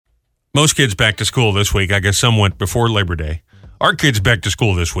Most kids back to school this week. I guess some went before Labor Day. Our kid's back to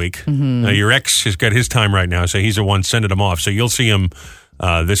school this week. Mm-hmm. Your ex has got his time right now, so he's the one sending him off. So you'll see him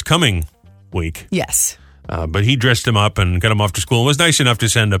this coming week. Yes. But he dressed him up and got him off to school and was nice enough to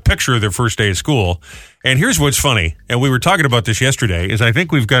send a picture of their first day of school. And here's what's funny, and we were talking about this yesterday, is I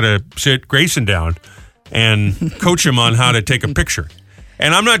think we've got to sit Grayson down and coach him on how to take a picture.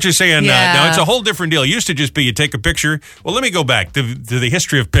 And I'm not just saying, now it's a whole different deal. It used to just be you take a picture. Well, let me go back to the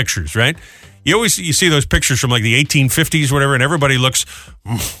history of pictures, right? You see those pictures from like the 1850s, whatever, and everybody looks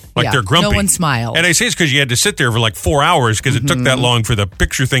like they're grumpy. No one smiles. And I say it's because you had to sit there for like 4 hours because it took that long for the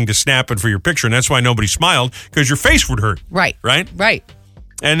picture thing to snap and for your picture. And that's why nobody smiled, because your face would hurt. Right. Right? Right.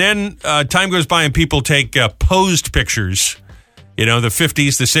 And then time goes by and people take posed pictures. You know, the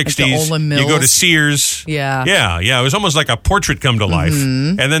 50s, the 60s. Like the Olin Mills. You go to Sears. Yeah. Yeah. It was almost like a portrait come to life.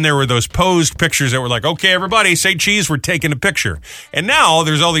 And then there were those posed pictures that were like, okay, everybody, say cheese, we're taking a picture. And now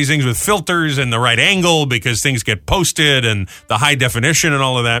there's all these things with filters and the right angle because things get posted and the high definition and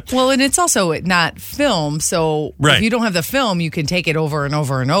all of that. Well, and it's also not film. So if you don't have the film, you can take it over and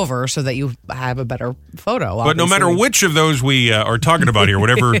over and over so that you have a better photo. But no matter which of those we are talking about here,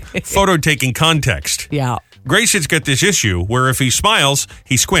 whatever photo taking context. Yeah. Grayson's got this issue where if he smiles,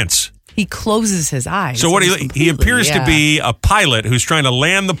 he squints. He closes his eyes. So what he appears to be a pilot who's trying to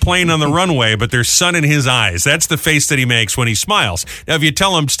land the plane on the runway, but there's sun in his eyes. That's the face that he makes when he smiles. Now, if you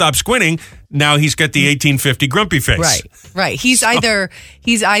tell him stop squinting, now he's got the 1850 grumpy face. Right. He's either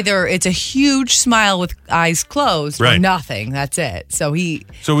it's a huge smile with eyes closed or nothing. That's it. So we've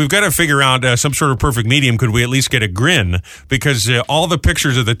got to figure out some sort of perfect medium. Could we at least get a grin? Because all the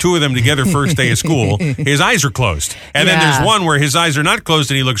pictures of the two of them together first day of school, his eyes are closed. And then there's one where his eyes are not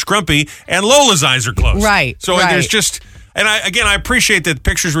closed and he looks grumpy, and Lola's eyes are closed. Right. So there's just... And I appreciate that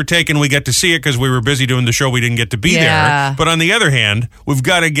pictures were taken. We got to see it because we were busy doing the show. We didn't get to be there. But on the other hand, we've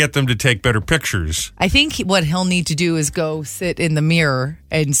got to get them to take better pictures. I think what he'll need to do is go sit in the mirror,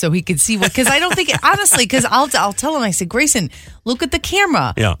 and so he could see what. Because I don't think honestly. Because I'll tell him. I said, Grayson, look at the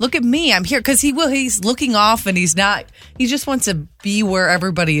camera. Yeah. Look at me. I'm here. Because he's looking off, and he's not. He just wants to be where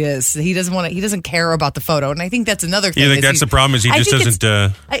everybody is. He doesn't want to. He doesn't care about the photo. And I think that's another thing. You think that's the problem? Is he just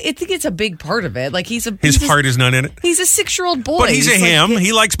doesn't? I think it's a big part of it. Like his heart is not in it. He's a 6-year-old boy. But he's a ham.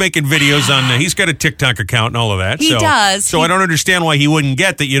 He likes making videos on. He's got a TikTok account and all of that. He does. So I don't understand why he wouldn't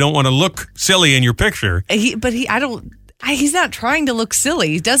get that. You don't want to look silly in your picture. He's not trying to look silly.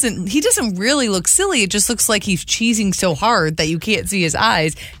 He doesn't really look silly. It just looks like he's cheesing so hard that you can't see his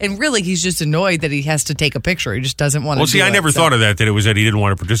eyes. And really, he's just annoyed that he has to take a picture. He just doesn't want to. Well, see, I never thought of that it was that he didn't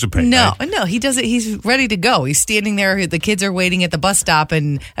want to participate. No, he doesn't. He's ready to go. He's standing there. The kids are waiting at the bus stop,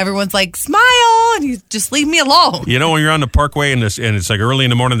 and everyone's like, "Smile!" And he's just leave me alone. You know, when you're on the parkway and it's like early in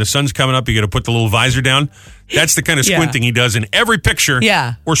the morning, the sun's coming up, you got to put the little visor down. That's the kind of squinting he does in every picture.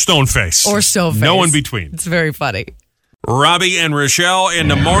 Yeah. Or stone face. No in between. It's very funny. Robbie and Rochelle in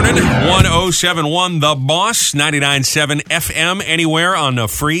the morning, 1071 The Boss, 99.7 FM, anywhere on the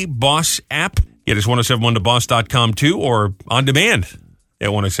free Boss app. Get us 1071theboss.com too, or on demand at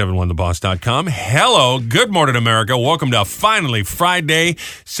 1071theboss.com. Hello, good morning, America. Welcome to finally Friday,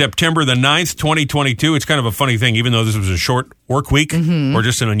 September the 9th, 2022. It's kind of a funny thing, even though this was a short work week or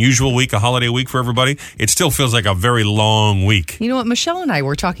just an unusual week, a holiday week for everybody, it still feels like a very long week. You know what? Michelle and I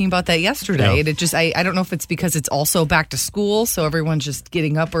were talking about that yesterday. And it just, I don't know if it's because it's also back to school, so everyone's just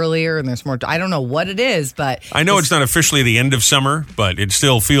getting up earlier and there's more. I don't know what it is, but I know it's not officially the end of summer, but it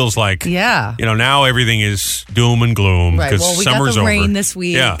still feels like, now everything is doom and gloom because we summer's got the rain over. this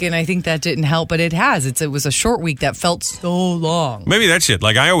week, and I think that didn't help, but it has. It was a short week that felt so long. Maybe that's it.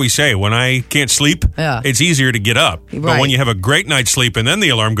 Like I always say, when I can't sleep, it's easier to get up. But when you have a great night's sleep and then the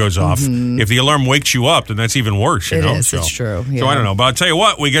alarm goes off, if the alarm wakes you up, then that's even worse. It is. It's true. So I don't know. But I'll tell you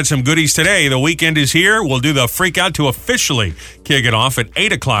what, we got some goodies today. The weekend is here. We'll do the freak out to officially kick it off at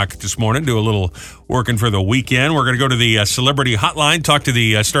 8 o'clock this morning. Do a little working for the weekend. We're going to go to the celebrity hotline, talk to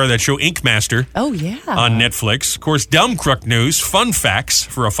the star of that show, Ink Master. Oh, yeah. On Netflix. Of course, Dumb Crook News, fun facts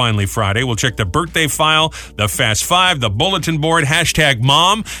for a Finally Friday. We'll check the birthday file, the Fast Five, the bulletin board,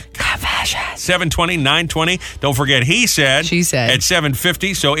 #mom. 7:20, 9:20. Don't forget, he said. She said. At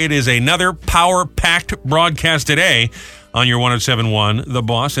 7:50. So it is another power-packed broadcast today on your 1071 The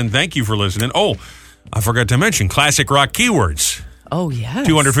Boss. And thank you for listening. Oh, I forgot to mention classic rock keywords. Oh, yes.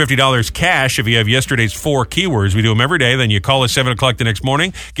 $250 cash if you have yesterday's 4 keywords. We do them every day. Then you call us 7 o'clock the next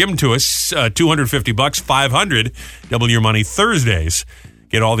morning. Give them to us. $250, $500. Double your money Thursdays.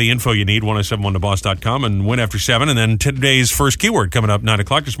 Get all the info you need, 1071theboss.com, and win after 7. And then today's first keyword coming up 9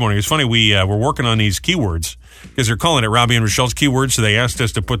 o'clock this morning. It's funny, we're working on these keywords because they're calling it Robbie and Rochelle's keywords, so they asked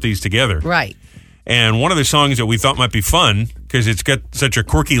us to put these together. Right. And one of the songs that we thought might be fun, because it's got such a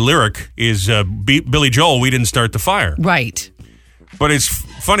quirky lyric, is Billy Joel, We Didn't Start the Fire. Right. But it's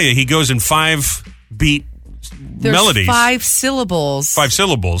funny that he goes in 5-beat melodies. 5 syllables. 5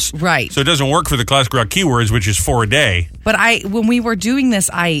 syllables. Right. So it doesn't work for the classic rock keywords, which is 4 a day. But when we were doing this,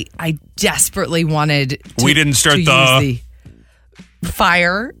 I desperately wanted to We didn't start use the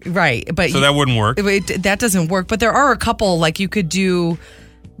fire. Right. But so that wouldn't work. That doesn't work. But there are a couple, like you could do...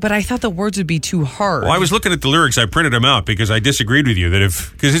 But I thought the words would be too hard. Well, I was looking at the lyrics. I printed them out because I disagreed with you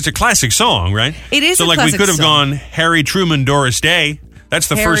that because it's a classic song, right? It is. So like we could have gone Harry Truman, Doris Day. That's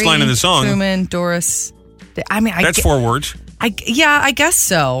the first line of the song. Truman, Doris. I mean, that's 4 words. I guess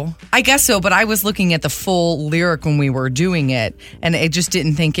so. But I was looking at the full lyric when we were doing it, and I just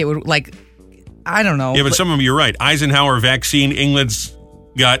didn't think it would I don't know. Yeah, but some of them you're right. Eisenhower vaccine. England's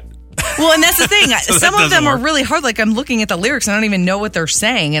got. Well, and that's the thing. So some of them are really hard. Like, I'm looking at the lyrics and I don't even know what they're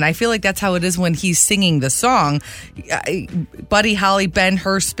saying. And I feel like that's how it is when he's singing the song. Buddy Holly,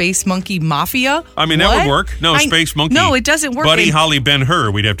 Ben-Hur, Space Monkey, Mafia. I mean, that would work. No, Space Monkey. No, it doesn't work. Buddy Holly,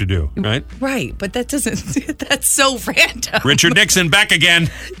 Ben-Hur, we'd have to do, right? Right, but that doesn't, that's so random. Richard Nixon, back again.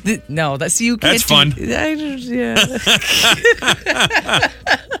 No, you can't. That's fun. Yeah.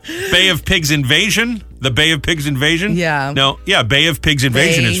 Bay of Pigs Invasion? The Bay of Pigs Invasion? Yeah. No, yeah, Bay of Pigs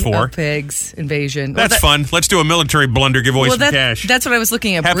Invasion is 4. Bay of Pigs Invasion. That's fun. Let's do a military blunder, give away some cash. That's what I was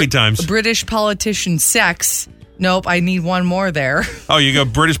looking at. Happy times. British politician sex. Nope, I need one more there. Oh, you go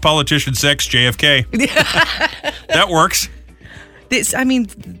British politician sex, JFK. That works.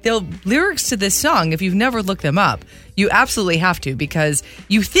 The lyrics to this song, if you've never looked them up, you absolutely have to, because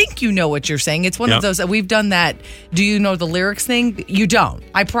you think you know what you're saying. It's one of those, we've done that, do you know the lyrics thing? You don't.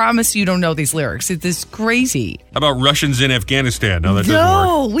 I promise you don't know these lyrics. It's crazy. How about Russians in Afghanistan? No, that doesn't work.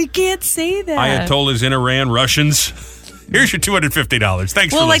 No, we can't say that. Ayatollahs in Iran, Russians. Here's your $250. Thanks for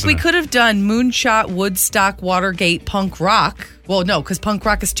listening. Well, like we could have done Moonshot, Woodstock, Watergate, Punk Rock. Well, no, because Punk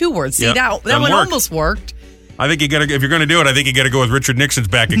Rock is 2 words. See, that one almost worked. I think if you're going to do it, I think you got to go with Richard Nixon's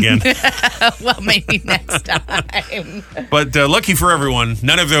back again. Well, maybe next time. But lucky for everyone,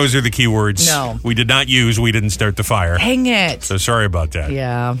 none of those are the keywords. No. We did not use We Didn't Start the Fire. Dang it. So sorry about that.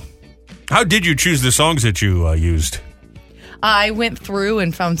 Yeah. How did you choose the songs that you used? I went through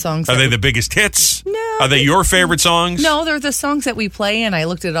and found songs. Are they the biggest hits? No. Are they your favorite songs? No, they're the songs that we play, and I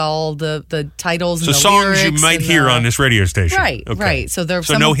looked at all the titles and the songs lyrics. You might hear on this radio station. Right, okay. right. So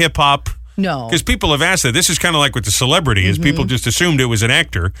no hip-hop? No. Because people have asked that. This is kind of like with the celebrity, is people just assumed it was an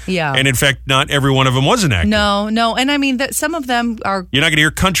actor. Yeah. And in fact, not every one of them was an actor. No. And I mean, some of them are... You're not going to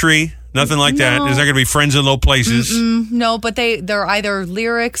hear country, nothing like that. There's not going to be Friends in Low Places. No, but they're either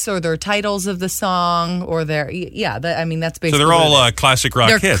lyrics or they're titles of the song or they're... Yeah, that's basically... So they're all classic rock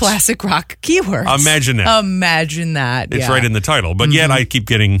hits. They're classic rock keywords. Imagine that. It's yeah. right in the title. But yet I keep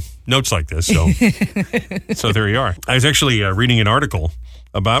getting notes like this. So, so there you are. I was actually reading an article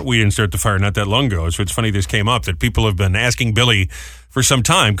about We Didn't Start the Fire not that long ago. So it's funny this came up, that people have been asking Billy for some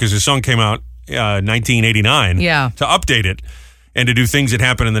time, because his song came out 1989, to update it and to do things that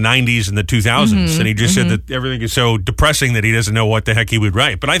happened in the 90s and the 2000s. And he just said that everything is so depressing that he doesn't know what the heck he would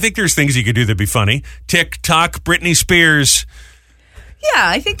write. But I think there's things he could do that'd be funny. TikTok, Britney Spears. Yeah,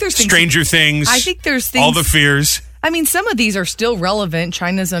 I think there's things. Stranger Things. I think there's things. All the Fears. I mean, some of these are still relevant.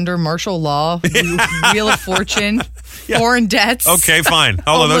 China's under martial law, Wheel of Fortune, foreign debts. Okay, fine.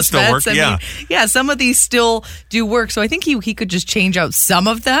 All of those still work. I mean, some of these still do work. So I think he could just change out some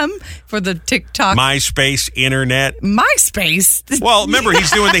of them for the TikTok. MySpace, internet. MySpace? Well, remember, he's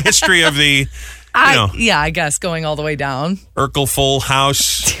doing the history of the, I guess, going all the way down. Urkel Full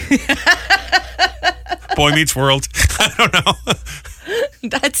House. Boy Meets World. I don't know.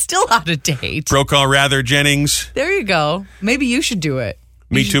 That's still out of date. Brokaw Rather Jennings. There you go. Maybe you should do it.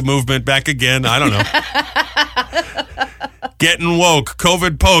 Me Too movement back again. I don't know. Getting woke.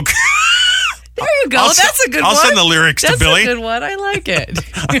 COVID poke. There you go. That's a good one. I'll send the lyrics to Billy. That's a good one. I like it.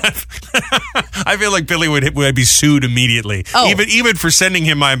 I feel like Billy would be sued immediately. Oh. Even for sending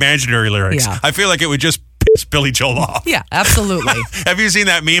him my imaginary lyrics. Yeah. I feel like it would just piss Billy Joel off. Yeah, absolutely. Have you seen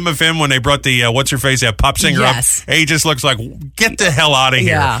that meme of him when they brought the what's-her-face, that pop singer up? He just looks like, get the hell out of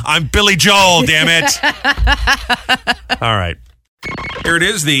here. Yeah. I'm Billy Joel, damn it. All right. Here it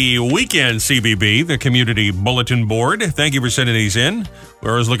is, the weekend CBB, the Community Bulletin Board. Thank you for sending these in.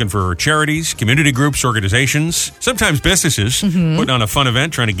 We're always looking for charities, community groups, organizations, sometimes businesses, putting on a fun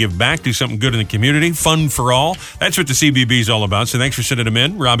event, trying to give back, do something good in the community. Fun for all. That's what the CBB is all about. So thanks for sending them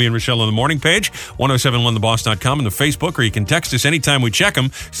in. Robbie and Rochelle on the morning page, 1071theboss.com and the Facebook, or you can text us anytime we check them,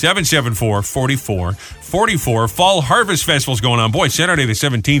 774-4444. Fall Harvest Festival's going on. Boy, Saturday the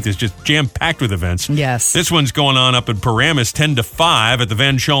 17th is just jam-packed with events. Yes. This one's going on up in Paramus, 10 to 5 at the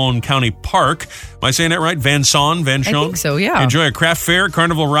Van Schoen County Park. Am I saying that right? Van Schoen? I think so, yeah. Enjoy a craft fair,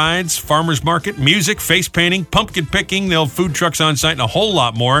 carnival rides, farmers market, music, face painting, pumpkin picking. They'll have food trucks on site and a whole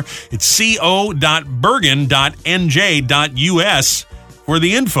lot more. It's co.bergen.nj.us for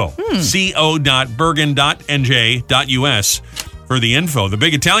the info. co.bergen.nj.us for the info. The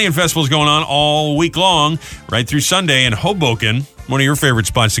big Italian festival is going on all week long, right through Sunday in Hoboken. One of your favorite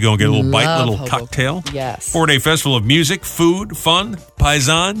spots to go and get a little bite, a little cocktail. Yes. 4-day festival of music, food, fun,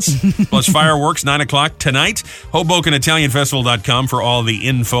 paisans, plus fireworks, 9 o'clock tonight. HobokenItalianFestival.com for all the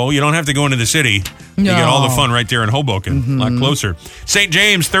info. You don't have to go into the city. You get all the fun right there in Hoboken, a lot closer. St.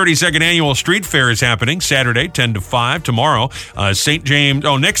 James 32nd Annual Street Fair is happening Saturday, 10 to 5. Tomorrow, St. James,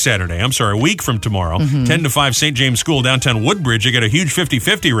 next Saturday, a week from tomorrow, 10 to 5, St. James School, downtown Woodbridge. They got a huge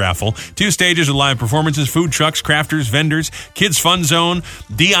 50-50 raffle. 2 stages of live performances, food trucks, crafters, vendors, kids fun zone,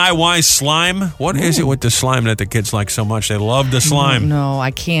 DIY slime. What is it with the slime that the kids like so much? They love the slime. No,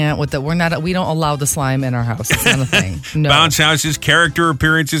 I can't. We don't allow the slime in our house. It's not a thing. No. Bounce houses, character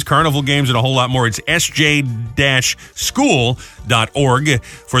appearances, carnival games, and a whole lot more. It's sj-school.org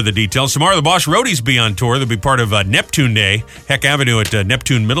for the details. Tomorrow, the Boss Roadies be on tour. They'll be part of Neptune Day, Heck Avenue at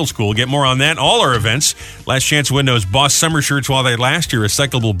Neptune Middle School. Get more on that. All our events. Last chance windows, Boss summer shirts while they last. Your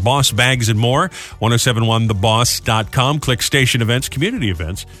recyclable Boss bags and more. 1071theboss.com. Click station events, community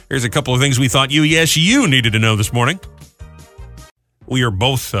events. Here's a couple of things we thought you needed to know this morning. We are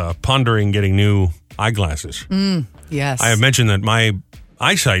both pondering getting new eyeglasses. Yes. I have mentioned that my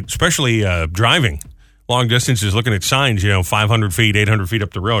eyesight, especially driving long distances, looking at signs, 500 feet, 800 feet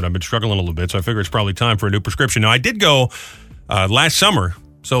up the road, I've been struggling a little bit, so I figure it's probably time for a new prescription. Now, I did go last summer,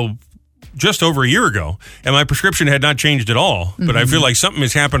 so just over a year ago, and my prescription had not changed at all, but I feel like something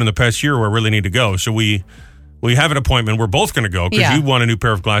has happened in the past year where I really need to go, so we have an appointment. We're both going to go because you want a new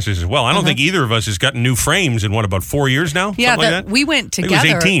pair of glasses as well. I don't think either of us has gotten new frames in about 4 years now? Yeah, like that? We went together. I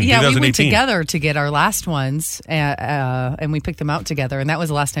think it was 2018. We went together to get our last ones, and we picked them out together, and that was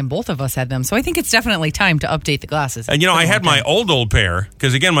the last time both of us had them. So I think it's definitely time to update the glasses. And, I had my old pair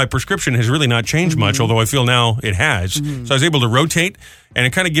because, again, my prescription has really not changed much, although I feel now it has. So I was able to rotate. And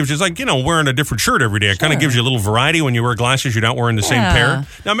it kind of gives you, it's like, wearing a different shirt every day. It kind of gives you a little variety when you wear glasses. You're not wearing the same pair.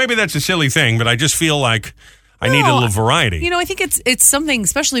 Now, maybe that's a silly thing, but I just feel like I need a little variety. I think it's something,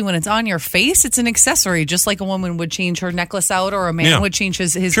 especially when it's on your face, it's an accessory, just like a woman would change her necklace out or a man would change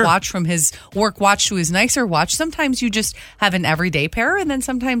his watch from his work watch to his nicer watch. Sometimes you just have an everyday pair, and then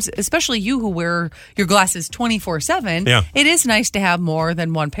sometimes, especially you who wear your glasses 24/7, it is nice to have more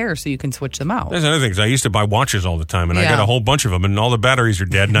than one pair so you can switch them out. There's another thing. I used to buy watches all the time, and I got a whole bunch of them, and all the batteries are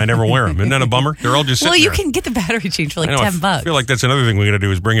dead, and I never wear them. Isn't that a bummer? They're all just sitting there. Well, you can get the battery change for like $10. I feel like that's another thing we got to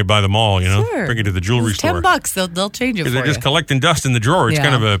do is bring it by the mall, Sure. Bring it to the jewelry store. $10. They'll change it for you. They're just collecting dust in the drawer. It's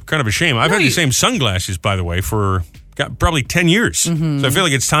kind of a shame. I've had the same sunglasses, by the way, for probably 10 years. So I feel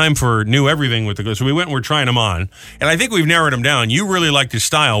like it's time for new everything with the glasses. So we went and we're trying them on. And I think we've narrowed them down. You really like the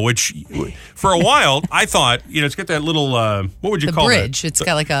style, which for a while I thought, it's got that little, what would you call it? The bridge. It's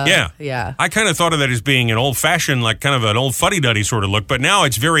got like a... Yeah. I kind of thought of that as being an old-fashioned, like kind of an old fuddy-duddy sort of look. But now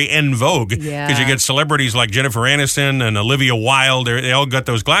it's very en vogue. Because you get celebrities like Jennifer Aniston and Olivia Wilde. They all got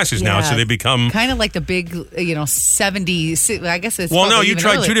those glasses now. So they become... Kind of like the big, 70s... I guess it's... Well, no, you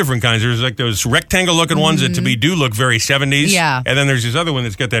tried two different kinds. There's like those rectangle-looking ones that do look very 70s. Yeah. And then there's this other one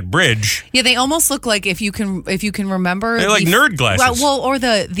that's got that bridge. Yeah, they almost look like if you can remember. They're like nerd glasses. Well, or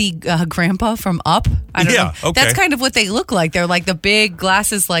the grandpa from Up. I don't know. Okay. That's kind of what they look like. They're like the big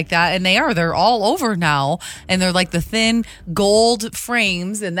glasses like that, and they're all over now, and they're like the thin gold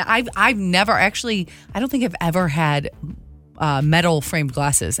frames. And I've never actually, I don't think I've ever had metal framed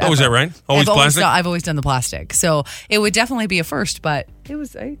glasses. Oh, is that right? Always plastic? I've always done the plastic. So it would definitely be a first, but it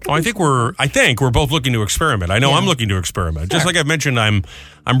was... I think we're both looking to experiment. I know I'm looking to experiment. Sure. Just like I've mentioned, I'm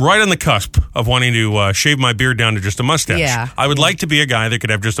right on the cusp of wanting to shave my beard down to just a mustache. Yeah. I would like to be a guy that could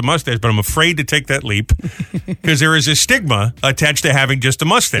have just a mustache, but I'm afraid to take that leap because there is a stigma attached to having just a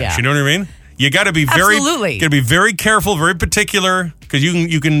mustache. Yeah. You know what I mean? You got to be very careful, very particular, because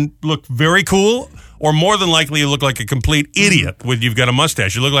you can look very cool, or more than likely you look like a complete idiot when you've got a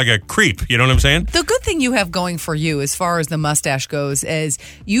mustache. You look like a creep. You know what I'm saying? The good thing you have going for you as far as the mustache goes is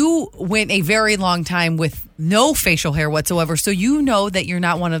you went a very long time with no facial hair whatsoever. So you know that you're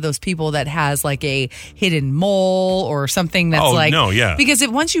not one of those people that has like a hidden mole or something that's because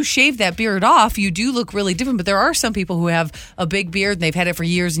once you shave that beard off, you do look really different. But there are some people who have a big beard and they've had it for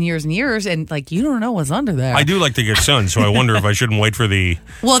years and years and years, and like you don't know what's under there. I do like to get sun, so I wonder if I shouldn't wait for the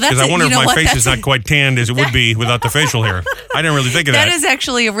because I wonder if my face is not quite tanned as it would be without the facial hair. I didn't really think of that. That is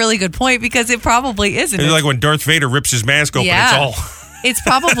actually a really good point because it probably isn't. It's like when Darth Vader rips his mask open. It's all. It's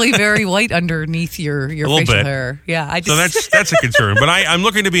probably very white underneath your facial hair. Yeah, so that's a concern. But I'm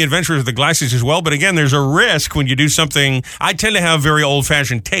looking to be adventurous with the glasses as well. But again, there's a risk when you do something. I tend to have very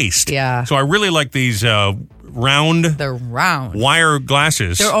old-fashioned taste. Yeah. So I really like these They're round wire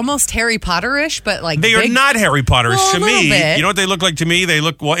glasses. They're almost Harry Potter-ish, but like they big. Are not Harry Potter-ish to me. Bit. You know what they look like to me? They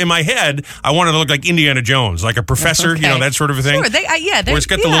look in my head. I wanted to look like Indiana Jones, like a professor. Okay. You know, that sort of a thing. Sure, where it's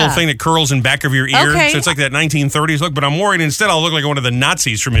got the little thing that curls in back of your ear. Okay. So it's like that 1930s look. But I'm worried instead I'll look like one of the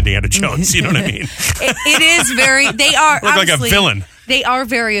Nazis from Indiana Jones. You know what I mean? It is very. They are look like a villain. They are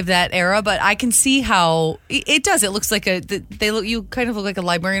very of that era, but I can see how it does. It looks like you kind of look like a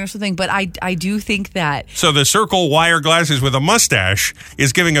librarian or something, but I do think that. So the circle wire glasses with a mustache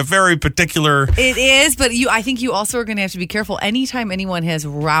is giving a very particular. It is, but I think you also are going to have to be careful anytime anyone has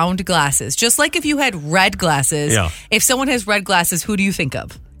round glasses. Just like if you had red glasses, if someone has red glasses, who do you think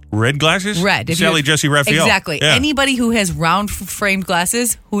of? Red glasses? Red. Sally Jesse Raphael. Exactly. Yeah. Anybody who has round framed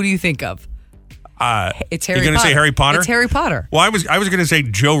glasses, who do you think of? It's Harry Potter. You're going to say Harry Potter? It's Harry Potter. Well, I was going to say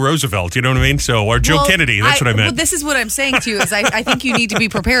Joe Roosevelt, you know what I mean? Or Joe Kennedy, that's what I meant. Well, this is what I'm saying to you, is I think you need to be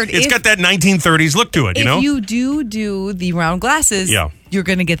prepared. It's got that 1930s look to it, you know? If you do the round glasses, you're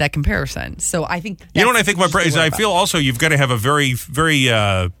going to get that comparison. So I think... You know what I think is I feel also you've got to have a very, very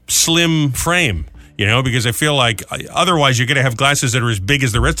slim frame. You know, because I feel like otherwise you're going to have glasses that are as big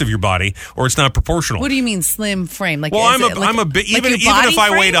as the rest of your body, or it's not proportional. What do you mean slim frame? Like, well, I'm a big even if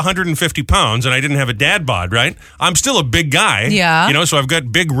I weighed 150 pounds and I didn't have a dad bod, right? I'm still a big guy. Yeah. You know, so I've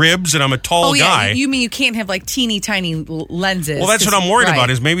got big ribs and I'm a tall guy. You mean you can't have like teeny tiny lenses? Well, that's what I'm worried about.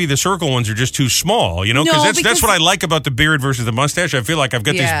 Is maybe the circle ones are just too small. You know, because that's what I like about the beard versus the mustache. I feel like I've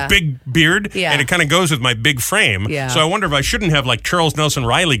got this big beard and it kind of goes with my big frame. Yeah. So I wonder if I shouldn't have like Charles Nelson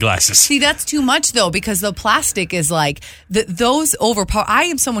Riley glasses. See, that's too much though, because the plastic is like those overpower. I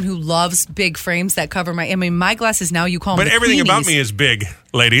am someone who loves big frames that cover my. I mean, my glasses now you call them. But everything queenies. About me is big,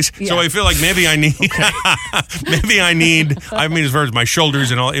 ladies. Yeah. So I feel like maybe I need. I mean, as far as my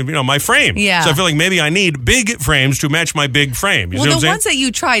shoulders and all, you know, my frame. Yeah. So I feel like maybe I need big frames to match my big frame. You see what I'm saying? Ones that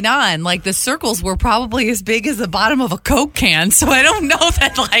you tried on, like the circles, were probably as big as the bottom of a Coke can. So I don't know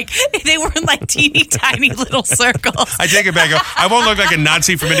that like they were like teeny tiny little circles. I take it back. I won't look like a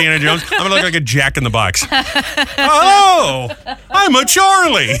Nazi from Indiana Jones. I'm gonna look like a Jack in the Box. Oh, I'm a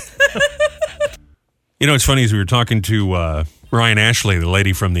Charlie. You know, it's funny as we were talking to Ryan Ashley, the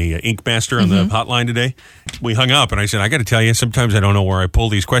lady from the Ink Master on the hotline today. We hung up and I said, I got to tell you, sometimes I don't know where I pull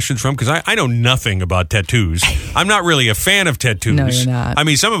these questions from because I know nothing about tattoos. I'm not really a fan of tattoos. No, you're not. I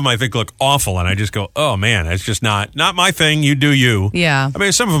mean, some of them I think look awful and I just go, oh man, that's just not my thing. You do you. Yeah. I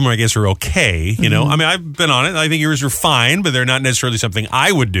mean, some of them I guess are okay, you know. I mean, I've been on it. I think yours are fine, but they're not necessarily something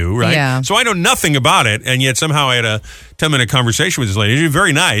I would do, right? Yeah. So I know nothing about it, and yet somehow I had a 10-minute conversation with this lady. She was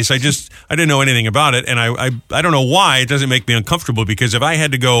very nice. I didn't know anything about it, and I don't know why it doesn't make me uncomfortable, because if I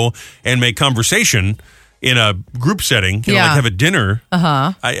had to go and make conversation in a group setting, you know, like have a dinner,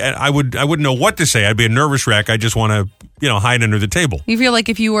 I wouldn't know what to say. I'd be a nervous wreck. I just want to, you know, hide under the table. You feel like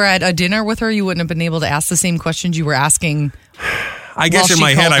if you were at a dinner with her, you wouldn't have been able to ask the same questions you were asking. I guess in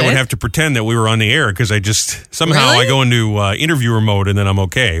my head I would have to pretend that we were on the air, because I just somehow I go into interviewer mode and then I'm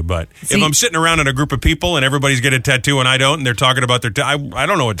okay. But if I'm sitting around in a group of people and everybody's got a tattoo and I don't, and they're talking about their I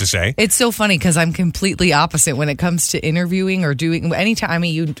don't know what to say. It's so funny because I'm completely opposite when it comes to interviewing or doing anytime. I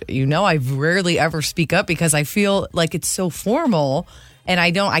mean, you know, I rarely ever speak up because I feel like it's so formal and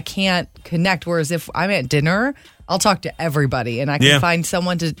I can't connect. Whereas if I'm at dinner, I'll talk to everybody and I can find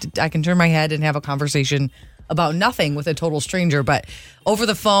someone I can turn my head and have a conversation about nothing with a total stranger, but over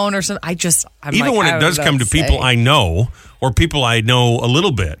the phone or something, even when it does come to people I know or people I know a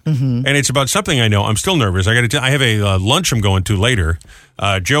little bit, and it's about something I know, I'm still nervous. I have a lunch I'm going to later.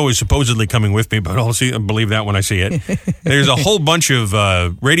 Joe is supposedly coming with me, but I'll believe that when I see it. There's a whole bunch of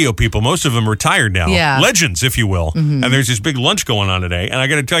radio people. Most of them retired now, legends, if you will. And there's this big lunch going on today, and I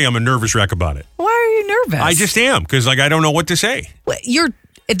got to tell you, I'm a nervous wreck about it. Why are you nervous? I just am, because I don't know what to say.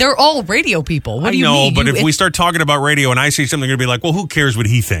 They're all radio people. What do you mean? But if we start talking about radio and I say something, they're going to be like, well, who cares what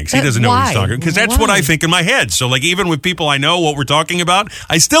he thinks? He doesn't know what he's talking about. Because that's what I think in my head. So, like, even with people I know what we're talking about,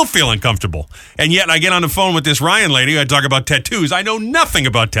 I still feel uncomfortable. And yet I get on the phone with this Ryan lady. I talk about tattoos. I know nothing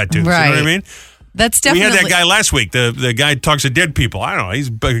about tattoos. Right. You know what I mean? That's definitely. We had that guy last week. The guy talks to dead people. I don't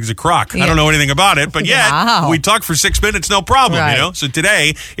know. He's a crock. Yeah. I don't know anything about it, but yet we talk for 6 minutes, no problem. Right. You know. So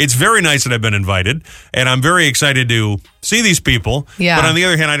today it's very nice that I've been invited, and I'm very excited to see these people. Yeah. But on the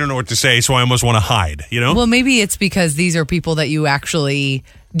other hand, I don't know what to say, so I almost want to hide. You know. Well, maybe it's because these are people that you actually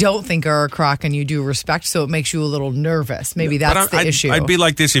don't think are a crock and you do respect, so it makes you a little nervous. Maybe that's the issue. I'd be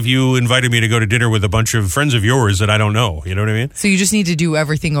like this if you invited me to go to dinner with a bunch of friends of yours that I don't know. You know what I mean? So you just need to do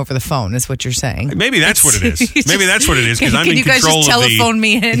everything over the phone, is what you're saying. Maybe that's what it is. Maybe that's what it is, because I'm in control of the... Can you guys just telephone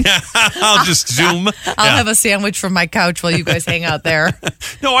me in? Yeah, I'll just Zoom. I'll have a sandwich from my couch while you guys hang out there.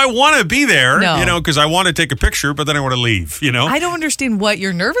 No, I want to be there, because I want to take a picture, but then I want to leave, I don't understand what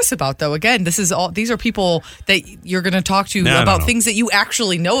you're nervous about, though. Again, these are people that you're going to talk to about things that you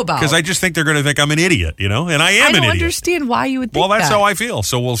actually know about. Because I just think they're going to think I'm an idiot, and I am an idiot. I don't understand why you would think that. Well, that's how I feel,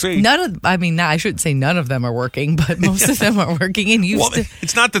 so we'll see. I shouldn't say none of them are working, but most of them are working. And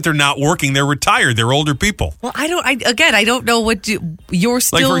it's not that they're not working; they're retired. They're older people. Well, I don't know what you're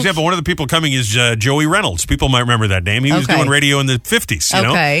still. Like, for example, one of the people coming is Joey Reynolds. People might remember that name. He was doing radio in the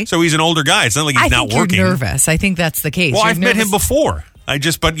 50s. Okay, so he's an older guy. It's not like he's not working. You're nervous. I think that's the case. Well, I've met him before.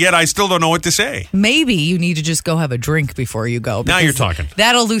 But yet I still don't know what to say. Maybe you need to just go have a drink before you go. Now you're talking.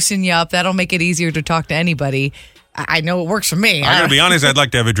 That'll loosen you up. That'll make it easier to talk to anybody. I know it works for me. I'm going to be honest, I'd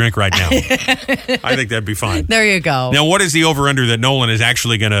like to have a drink right now. I think that'd be fine. There you go. Now, what is the over-under that Nolan is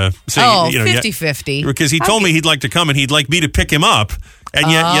actually going to say? 50-50. Because he told me he'd like to come and he'd like me to pick him up. And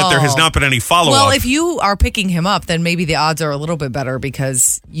yet there has not been any follow-up. Well, if you are picking him up, then maybe the odds are a little bit better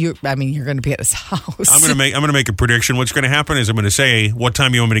because you're going to be at his house. I'm going to make a prediction. What's going to happen is I'm going to say, what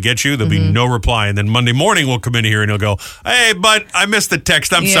time you want me to get you? There'll be no reply. And then Monday morning we'll come in here and he'll go, hey, but I missed the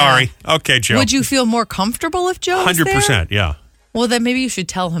text. I'm sorry. Okay, Joe. Would you feel more comfortable if Joe was 100%, yeah. Well, then maybe you should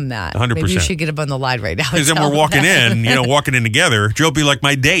tell him that. 100%. Maybe you should get him on the line right now. Because then we're walking in together. Joe'll be like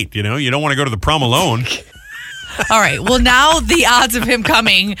my date, You don't want to go to the prom alone. All right. Well, now the odds of him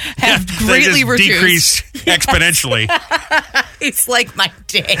coming have greatly reduced. Decrease exponentially. It's like my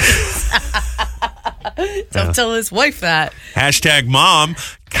date. Don't tell his wife that. #mom.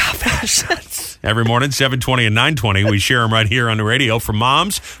 Every morning, 7:20 and 9:20, we share them right here on the radio from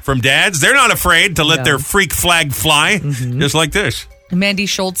moms, from dads. They're not afraid to let their freak flag fly, just like this. Mandy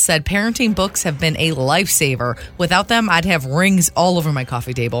Schultz said, parenting books have been a lifesaver. Without them, I'd have rings all over my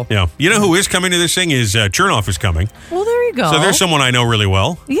coffee table. Yeah. You know who is coming to this thing is Chernoff is coming. Well, there you go. So there's someone I know really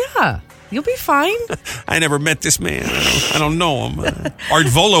well. Yeah. You'll be fine. I never met this man. I don't know him. Art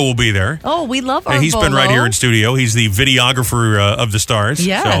Volo will be there. Oh, we love Art Volo. He's been right here in studio. He's the videographer of the Stars.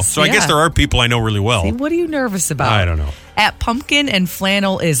 Yes. So I guess there are people I know really well. See, what are you nervous about? I don't know. At Pumpkin and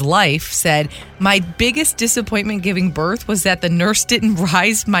Flannel is Life said, my biggest disappointment giving birth was that the nurse didn't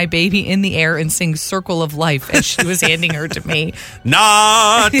rise my baby in the air and sing Circle of Life as she was handing her to me.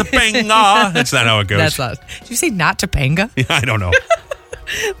 Not Topanga. That's not how it goes. That's not. Did you say not Topanga? Yeah, I don't know.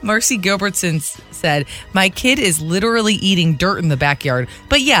 Marcy Gilbertson said, my kid is literally eating dirt in the backyard.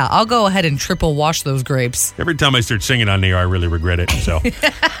 But yeah, I'll go ahead and triple wash those grapes. Every time I start singing on the air, I really regret it. So,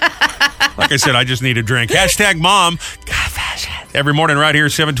 like I said, I just need a drink. #mom. Every morning right here,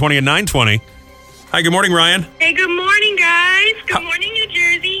 7:20 and 9:20. Hi, good morning, Ryan. Hey, good morning, guys. Good morning, New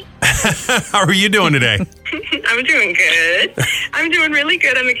Jersey. How are you doing today? I'm doing good. I'm doing really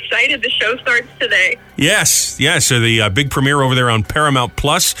good. I'm excited. The show starts today. Yes. So the big premiere over there on Paramount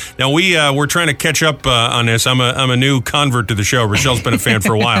Plus. Now we're trying to catch up on this. I'm a new convert to the show. Rochelle's been a fan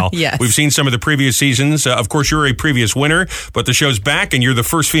for a while. Yes. We've seen some of the previous seasons. Of course, you're a previous winner, but the show's back, and you're the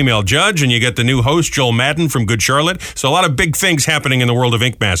first female judge, and you get the new host, Joel Madden from Good Charlotte. So a lot of big things happening in the world of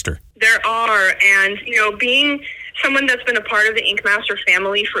Ink Master. There are, and being someone that's been a part of the Ink Master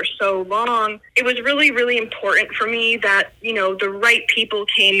family for so long, it was really, really important for me that, the right people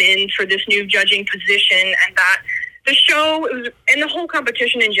came in for this new judging position, and that the show and the whole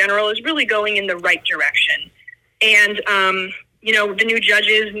competition in general is really going in the right direction. And, the new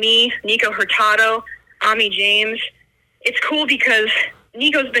judges, me, Nico Hurtado, Ami James, it's cool because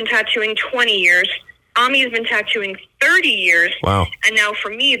Nico's been tattooing 20 years. Ami has been tattooing 30 years. Wow. And now for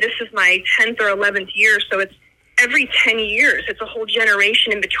me, this is my 10th or 11th year, so it's every 10 years. It's a whole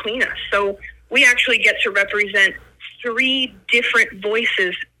generation in between us. So we actually get to represent 3 different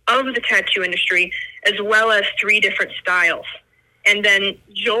voices of the tattoo industry, as well as 3 different styles. And then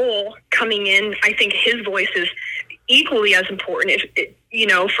Joel coming in, I think his voice is equally as important,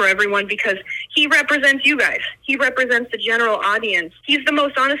 for everyone, because he represents you guys. He represents the general audience. He's the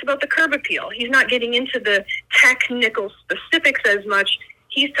most honest about the curb appeal. He's not getting into the technical specifics as much.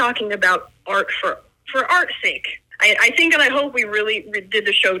 He's talking about art for art's sake. I think and I hope we really did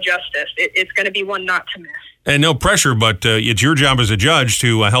the show justice. It's going to be one not to miss. And no pressure, but it's your job as a judge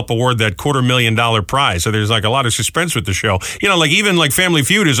to help award that $250,000 prize. So there's like a lot of suspense with the show. Even Family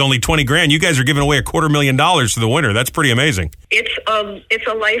Feud is only $20,000. You guys are giving away $250,000 to the winner. That's pretty amazing. It's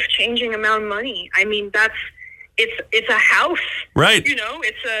a life-changing amount of money. I mean, it's a house, right?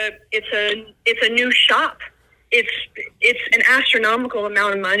 It's a new shop. It's an astronomical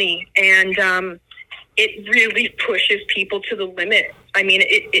amount of money, and it really pushes people to the limit. I mean,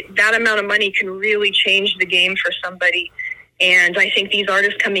 that amount of money can really change the game for somebody. And I think these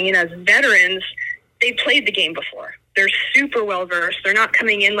artists coming in as veterans, they played the game before. They're super well-versed. They're not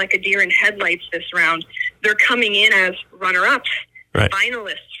coming in like a deer in headlights this round. They're coming in as runner-ups, right,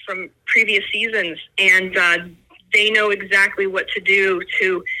 finalists from previous seasons. And they know exactly what to do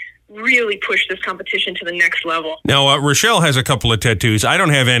to really push this competition to the next level. Now, Rochelle has a couple of tattoos. I don't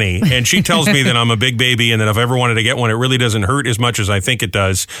have any, and she tells me that I'm a big baby and that if I ever wanted to get one, it really doesn't hurt as much as I think it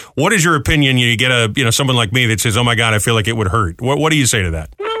does. What is your opinion? You get someone like me that says, "Oh my God, I feel like it would hurt." What do you say to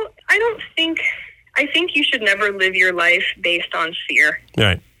that? Well, I think you should never live your life based on fear.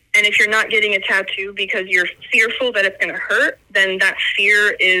 Right. And if you're not getting a tattoo because you're fearful that it's going to hurt, then that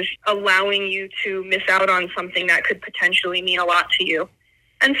fear is allowing you to miss out on something that could potentially mean a lot to you.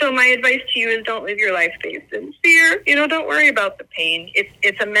 And so my advice to you is don't live your life based in fear. Don't worry about the pain.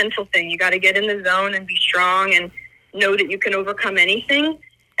 It's a mental thing. You got to get in the zone and be strong and know that you can overcome anything.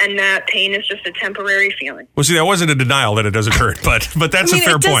 And that pain is just a temporary feeling. Well, see, that wasn't a denial that it doesn't hurt, but that's a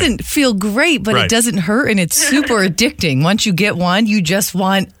fair point. It doesn't feel great, but right, it doesn't hurt, and it's super addicting. Once you get one, you just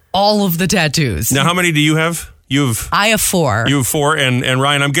want all of the tattoos. Now, how many do you have? I have 4. You have 4, and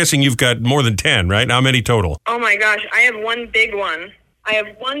Ryan, I'm guessing you've got more than 10, right? How many total? Oh my gosh, I have one big one.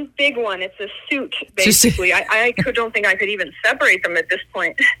 It's a suit, basically. I don't think I could even separate them at this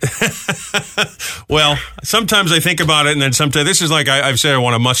point. Well, sometimes I think about it, and then sometimes, this is like I've said I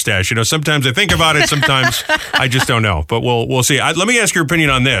want a mustache. Sometimes I think about it, sometimes I just don't know. But we'll see. Let me ask your opinion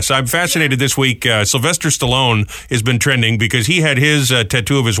on this. I'm fascinated this week. Sylvester Stallone has been trending because he had his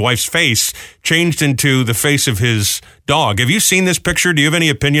tattoo of his wife's face changed into the face of his dog. Have you seen this picture? Do you have any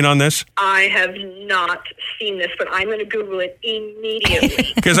opinion on this? I have not seen this, but I'm going to Google it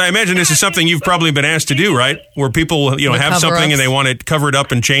immediately. Because I imagine this is something you've probably been asked to do, right? Where people, have something and they want it covered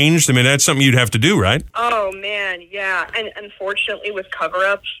up and changed. I mean, that's something you'd have to do, right? Oh, man, yeah. And unfortunately, with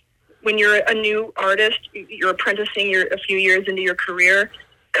cover-ups, when you're a new artist, you're apprenticing, you're a few years into your career,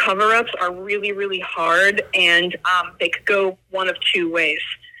 cover-ups are really, really hard, and they could go one of two ways.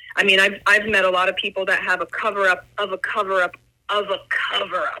 I mean, I've met a lot of people that have a cover-up of a cover-up of a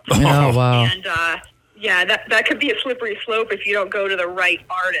cover-up. Oh, wow. And, that could be a slippery slope if you don't go to the right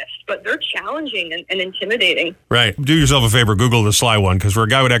artist. But they're challenging and intimidating. Right. Do yourself a favor. Google the sly one, because for a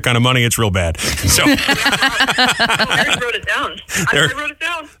guy with that kind of money, it's real bad. So I already wrote it down. I wrote it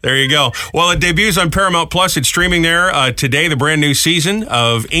down. There you go. Well, it debuts on Paramount Plus. It's streaming there today, the brand new season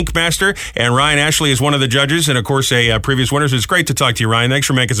of Ink Master. And Ryan Ashley is one of the judges and, of course, a previous winner. So it's great to talk to you, Ryan. Thanks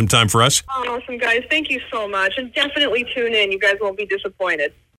for making some time for us. Awesome, guys. Thank you so much. And definitely tune in. You guys won't be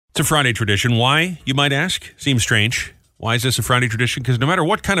disappointed. It's a Friday tradition. Why, you might ask? Seems strange. Why is this a Friday tradition? Because no matter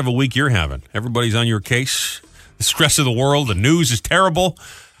what kind of a week you're having, everybody's on your case. The stress of the world, the news is terrible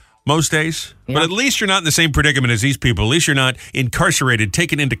most days. Yeah. But at least you're not in the same predicament as these people. At least you're not incarcerated,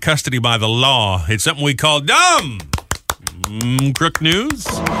 taken into custody by the law. It's something we call dumb crook news.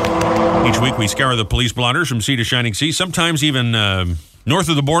 Each week we scour the police blotters from sea to shining sea, sometimes even north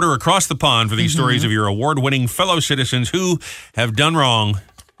of the border, across the pond, for these stories of your award-winning fellow citizens who have done wrong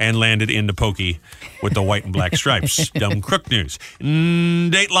and landed into pokey with the white and black stripes. Dumb crook news.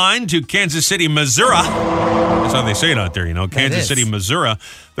 Dateline to Kansas City, Missouri. That's how they say it out there, Kansas City, Missouri.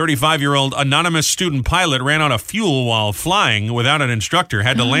 35-year-old anonymous student pilot ran out of fuel while flying without an instructor,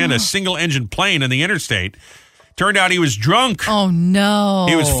 had to land a single-engine plane in the interstate. Turned out he was drunk. Oh, no.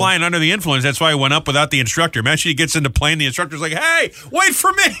 He was flying under the influence. That's why he went up without the instructor. Imagine he gets in the plane. The instructor's like, hey, wait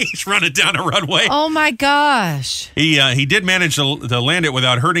for me. He's running down a runway. Oh, my gosh. He did manage to land it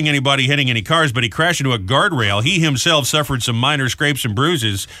without hurting anybody, hitting any cars, but he crashed into a guardrail. He himself suffered some minor scrapes and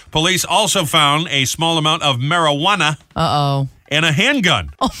bruises. Police also found a small amount of marijuana. Uh-oh. and a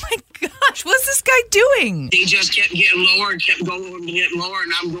handgun. Oh, my gosh. What's this guy doing? They just kept getting lower, kept going, getting lower,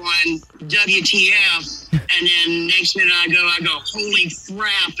 and I'm going, WTF. And then next minute I go, holy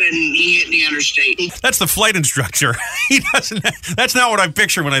crap, and he hit the interstate. That's the flight instructor. He doesn't. That's not what I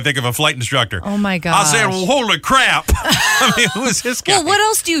picture when I think of a flight instructor. Oh, my gosh. I'll say, well, holy crap. I mean, who is this guy? Well, what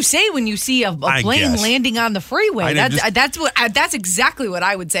else do you say when you see a plane landing on the freeway? That's exactly what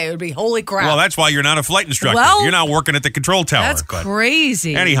I would say. It would be holy crap. Well, that's why you're not a flight instructor. Well, you're not working at the control tower. That's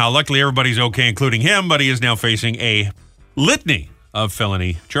crazy. Anyhow, luckily everybody's okay, including him, but he is now facing a litany of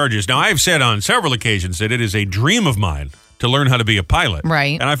felony charges. Now, I have said on several occasions that it is a dream of mine to learn how to be a pilot.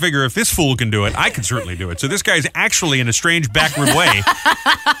 Right. And I figure if this fool can do it, I can certainly do it. So this guy's actually, in a strange backward way,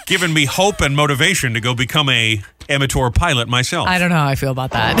 giving me hope and motivation to go become a amateur pilot myself. I don't know how I feel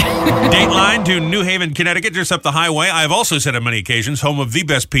about that. Dateline to New Haven, Connecticut, just up the highway. I've also said on many occasions, home of the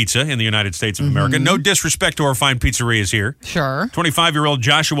best pizza in the United States of America. No disrespect to our fine pizzerias here. Sure. 25-year-old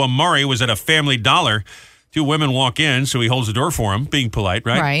Joshua Murray was at a Family Dollar. Two women walk in, so he holds the door for him, being polite,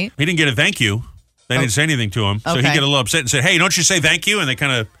 right? Right. He didn't get a thank you. They didn't say anything to him. So he got a little upset and said, hey, don't you say thank you? And they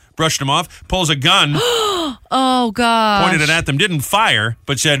kind of brushed him off, pulls a gun. Oh, gosh. Pointed it at them, didn't fire,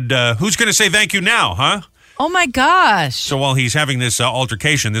 but said, who's going to say thank you now, huh? Oh, my gosh. So while he's having this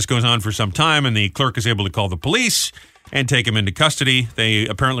altercation, this goes on for some time, and the clerk is able to call the police and take him into custody. They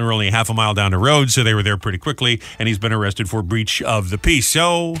apparently were only half a mile down the road, so they were there pretty quickly, and he's been arrested for breach of the peace.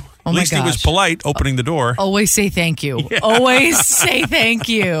 So at least he was polite, opening the door. Always say thank you. Yeah. Always say thank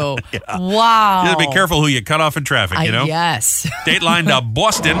you. Yeah. Wow. You got to be careful who you cut off in traffic, you know? Yes. Dateline to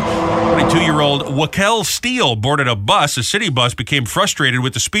Boston. 22-year-old Wakel Steele boarded a bus. A city bus became frustrated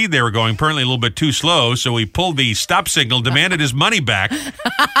with the speed they were going, apparently a little bit too slow, so he pulled the stop signal, demanded his money back.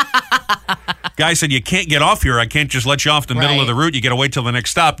 Guy said, you can't get off here. I can't just let you off the middle of the route. You got to wait till the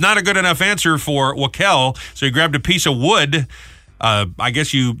next stop. Not a good enough answer for Wakel, so he grabbed a piece of wood. I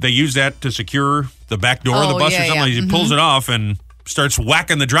guess they use that to secure the back door of the bus or something. He pulls it off and starts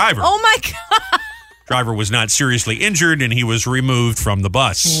whacking the driver. Oh, my God. Driver was not seriously injured, and he was removed from the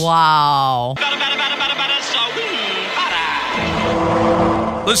bus. Wow.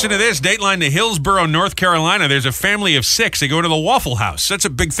 Listen to this. Dateline to Hillsborough, North Carolina. There's a family of 6. They go to the Waffle House. That's a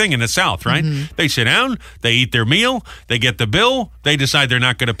big thing in the South, right? Mm-hmm. They sit down. They eat their meal. They get the bill. They decide they're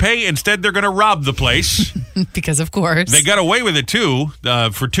not going to pay. Instead, they're going to rob the place. Because, of course. They got away with it, too,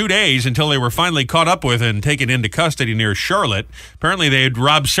 for 2 days until they were finally caught up with and taken into custody near Charlotte. Apparently, they had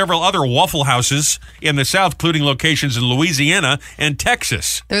robbed several other Waffle Houses in the South, including locations in Louisiana and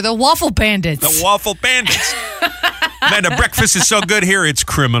Texas. They're the Waffle Bandits. The Waffle Bandits. Man, the breakfast is so good here, it's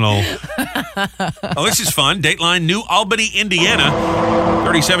criminal. Oh, this is fun. Dateline, New Albany, Indiana.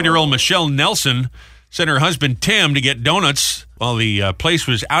 37-year-old Michelle Nelson sent her husband, Tim, to get donuts while the place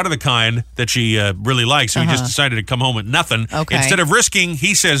was out of the kind that she really likes. So he just decided to come home with nothing. Okay. Instead of risking,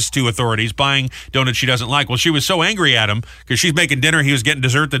 he says to authorities, buying donuts she doesn't like. Well, she was so angry at him because she's making dinner. He was getting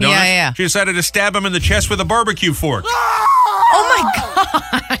dessert, the donuts. Yeah. She decided to stab him in the chest with a barbecue fork. Oh, my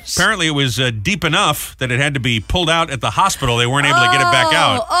gosh. Apparently, it was deep enough that it had to be pulled out at the hospital. They weren't able to get it back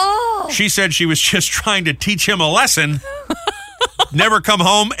out. Oh. She said she was just trying to teach him a lesson. Never come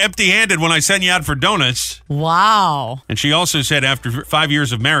home empty-handed when I send you out for donuts. Wow. And she also said after 5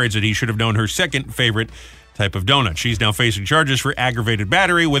 years of marriage that he should have known her second favorite type of donut. She's now facing charges for aggravated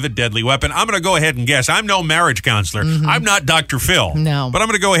battery with a deadly weapon. I'm going to go ahead and guess. I'm no marriage counselor. Mm-hmm. I'm not Dr. Phil. No. But I'm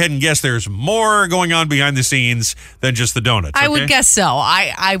going to go ahead and guess there's more going on behind the scenes than just the donuts. I would guess so.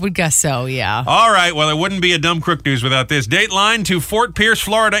 I would guess so, yeah. All right. Well, it wouldn't be a dumb crook news without this. Dateline to Fort Pierce,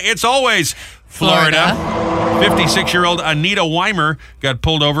 Florida. It's always Florida. 56-year-old Anita Weimer got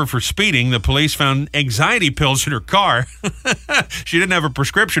pulled over for speeding. The police found anxiety pills in her car. She didn't have a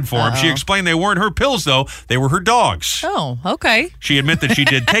prescription for them. She explained they weren't her pills, though. They were her dogs. Oh, okay. She admitted that she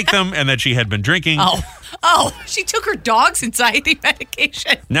did take them and that she had been drinking. Oh, she took her dog's anxiety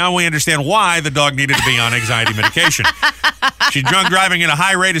medication. Now we understand why the dog needed to be on anxiety medication. She's drunk driving at a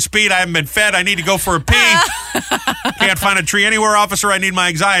high rate of speed. I haven't been fed. I need to go for a pee. Can't find a tree anywhere, officer. I need my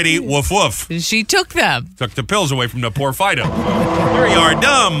anxiety. Woof, woof. She took them. Took the pills away from the poor Fido. Here you are,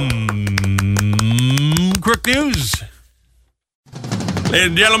 dumb crook news. Ladies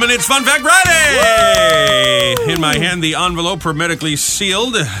and gentlemen, it's Fun Fact Friday! Woo! In my hand, the envelope hermetically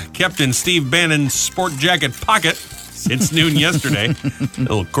sealed, kept in Steve Bannon's sport jacket pocket since noon yesterday. A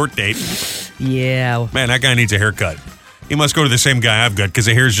little court date. Yeah. Man, that guy needs a haircut. He must go to the same guy I've got because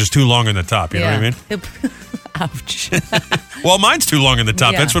the hair's just too long on the top. You know what I mean? Ouch. Well, mine's too long on the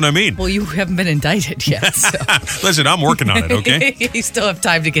top. Yeah. That's what I mean. Well, you haven't been indicted yet. So. Listen, I'm working on it, okay? You still have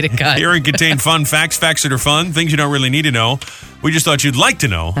time to get it cut. Here and contain fun facts that are fun, things you don't really need to know. We just thought you'd like to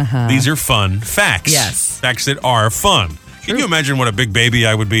know. These are fun facts. Yes. Facts that are fun. Can you imagine what a big baby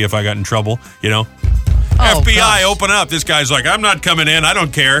I would be if I got in trouble, FBI, gosh. open up. This guy's like, I'm not coming in. I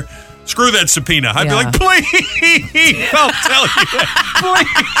don't care. Screw that subpoena. I'd be like, please, I'll tell you. Please,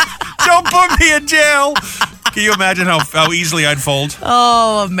 don't put me in jail. Can you imagine how easily I'd fold?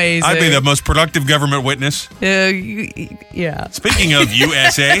 Oh, amazing. I'd be the most productive government witness. Yeah. Speaking of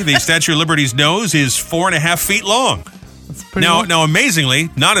USA, the Statue of Liberty's nose is 4.5 feet long. Now, amazingly,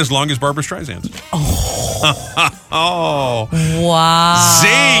 not as long as Barbra Streisand's. Oh. Wow.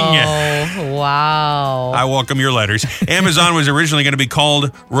 Zing. Wow. I welcome your letters. Amazon was originally going to be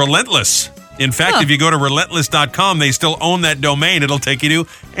called Relentless. In fact, if you go to relentless.com, they still own that domain. It'll take you to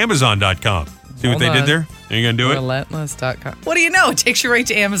amazon.com. See what they did there? Are you going to do it? Relentless.com. What do you know? It takes you right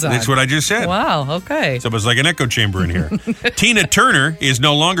to Amazon. That's what I just said. Wow, okay. So it's like an echo chamber in here. Tina Turner is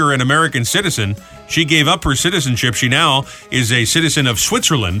no longer an American citizen. She gave up her citizenship. She now is a citizen of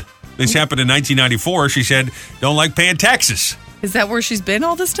Switzerland. This happened in 1994. She said, don't like paying taxes. Is that where she's been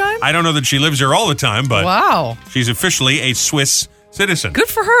all this time? I don't know that she lives there all the time, but wow, she's officially a Swiss citizen. Good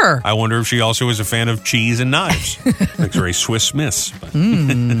for her. I wonder if she also is a fan of cheese and knives. Makes her a Swiss Miss.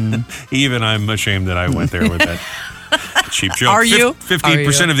 Even I'm ashamed that I went there with that cheap joke. Are you?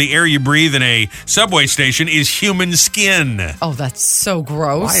 15% of the air you breathe in a subway station is human skin. Oh, that's so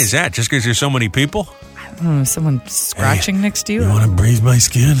gross. Why is that? Just because there's so many people? Someone scratching next to you? You want to breathe my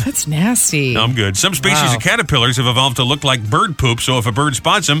skin? That's nasty. No, I'm good. Some species of caterpillars have evolved to look like bird poop, so if a bird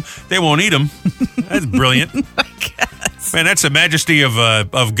spots them, they won't eat them. That's brilliant. I guess. Man, that's the majesty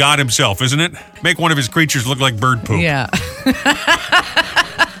of God himself, isn't it? Make one of his creatures look like bird poop. Yeah.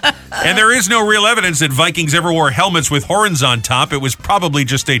 And there is no real evidence that Vikings ever wore helmets with horns on top. It was probably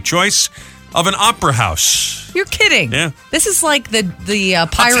just a choice of an opera house. You're kidding. Yeah. This is like the pirate I'll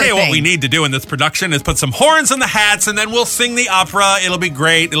tell you thing. what we need to do in this production is put some horns on the hats, and then we'll sing the opera. It'll be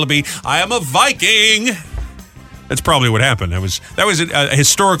great. It'll be, I am a Viking. That's probably what happened. That was a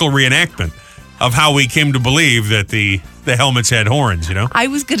historical reenactment of how we came to believe that the helmets had horns, I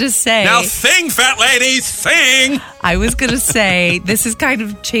was going to say... Now sing, fat lady, sing! I was going to say, this has kind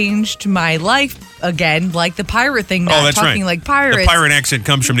of changed my life again, like the pirate thing, not talking like pirates. The pirate accent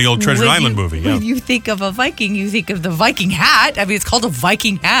comes from the old Treasure Island movie. Yeah. When you think of a Viking, you think of the Viking hat. I mean, it's called a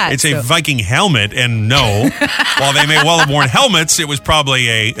Viking hat. It's a Viking helmet, and no, while they may well have worn helmets, it was probably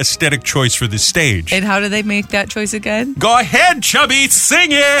a aesthetic choice for the stage. And how do they make that choice again? Go ahead, Chubby, sing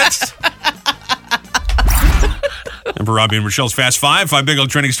it! And for Robbie and Rochelle's Fast Five big old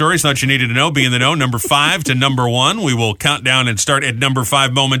trending stories thought you needed to know. Be in the know. Number 5 to number 1. We will count down and start at number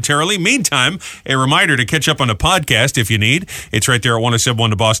 5 momentarily. Meantime, a reminder to catch up on the podcast if you need. It's right there at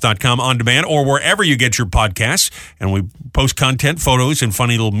 1071theboss.com on demand or wherever you get your podcasts. And we post content, photos, and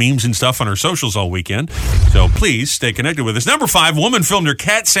funny little memes and stuff on our socials all weekend. So please stay connected with us. Number 5, woman filmed her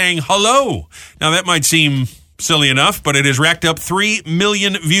cat saying hello. Now that might seem silly enough, but it has racked up 3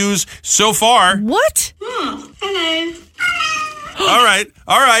 million views so far. What? Oh, hello.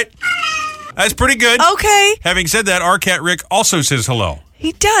 All right. That's pretty good. Okay. Having said that, our cat Rick also says hello.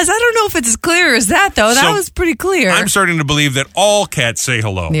 He does. I don't know if it's as clear as that, though. That was pretty clear. I'm starting to believe that all cats say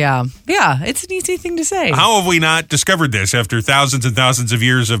hello. Yeah. Yeah. It's an easy thing to say. How have we not discovered this after thousands and thousands of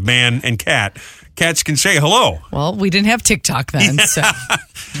years of man and cat? Cats can say hello. Well, we didn't have TikTok then, so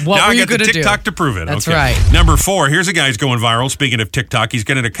what now were I you got the going to do? TikTok to prove it. That's okay. right. Number 4, here's a guy who's going viral. Speaking of TikTok, he's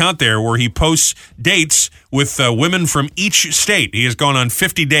got an account there where he posts dates with women from each state. He has gone on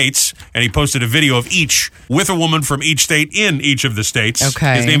 50 dates, and he posted a video of each with a woman from each state in each of the states.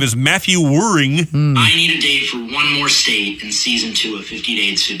 Okay. His name is Matthew Wuring. I need a date for one more state in season 2 of 50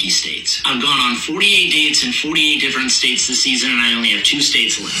 Dates, 50 States. I've gone on 48 dates in 48 different states this season, and I only have 2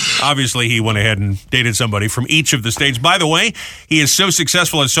 states left. Obviously, he went ahead and dated somebody from each of the states. By the way, he is so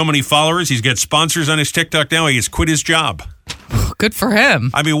successful, has so many followers. He's got sponsors on his TikTok now. He has quit his job. Good for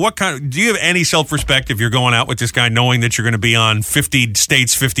him. I mean, do you have any self-respect if you're going out with this guy knowing that you're going to be on 50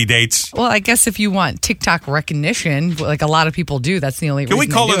 states, 50 dates? Well, I guess if you want TikTok recognition, like a lot of people do, that's the only reason. Can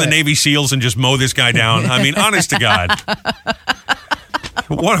we call in the Navy SEALs and just mow this guy down? I mean, honest to God.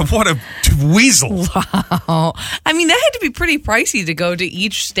 What a weasel. Wow. I mean, that had to be pretty pricey to go to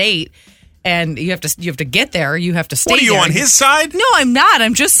each state. And you have to get there. You have to stay there. What are you, on his side? No, I'm not.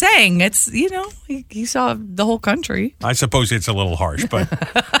 I'm just saying it's, he saw the whole country. I suppose it's a little harsh, but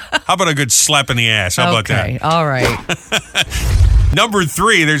how about a good slap in the ass? How about that? Okay, all right. Number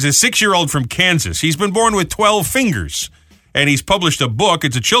 3, there's a 6-year-old from Kansas. He's been born with 12 fingers. And he's published a book.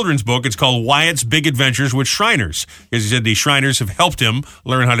 It's a children's book. It's called Wyatt's Big Adventures with Shriners. Because he said the Shriners have helped him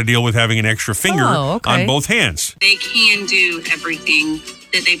learn how to deal with having an extra finger on both hands. They can do everything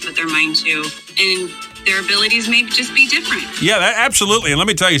that they put their mind to. And their abilities may just be different. Yeah, absolutely. And let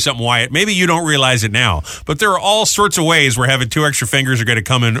me tell you something, Wyatt. Maybe you don't realize it now, but there are all sorts of ways where having 2 extra fingers are going to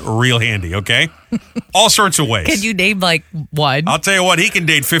come in real handy, okay? All sorts of ways. Can you name like one? I'll tell you what, he can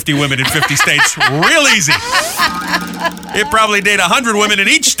date 50 women in 50 states real easy. He'd probably date 100 women in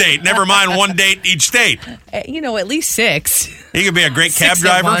each state, never mind one date each state. At least 6. He could be a great cab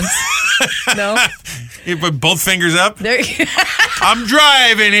driver. No. You put both fingers up. There. I'm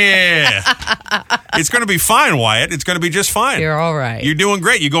driving here. It's going to be fine, Wyatt. It's going to be just fine. You're all right. You're doing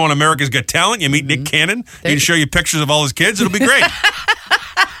great. You go on America's Got Talent. You meet Nick Cannon. He can show you pictures of all his kids. It'll be great.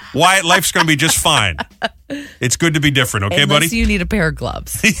 Wyatt, life's going to be just fine. It's good to be different, okay, Unless buddy? you need a pair of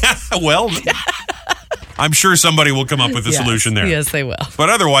gloves. Yeah, well, I'm sure somebody will come up with a solution there. Yes, they will. But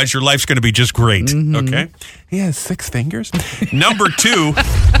otherwise, your life's going to be just great, okay? He has 6 fingers. Number 2,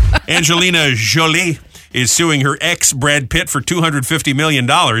 Angelina Jolie is suing her ex, Brad Pitt, for $250 million.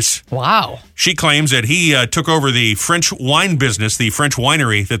 Wow. She claims that he took over the French wine business, the French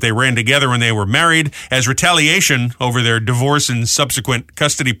winery that they ran together when they were married, as retaliation over their divorce and subsequent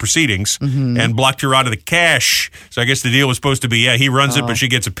custody proceedings, and blocked her out of the cash. So I guess the deal was supposed to be, he runs it, but she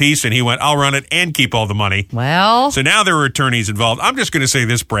gets a piece, and he went, I'll run it and keep all the money. Well. So now there are attorneys involved. I'm just going to say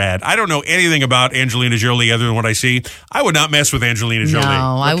this, Brad. I don't know anything about Angelina Jolie other than what I see. I would not mess with Angelina Jolie.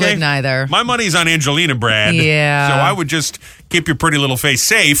 No, I wouldn't either. My money's on Angelina, Brad. Yeah. So I would just keep your pretty little face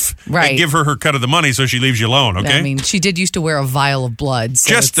safe and give her cut of the money so she leaves you alone, okay? I mean, she did used to wear a vial of blood.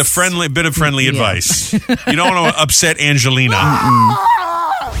 So just a bit of friendly advice. You don't want to upset Angelina.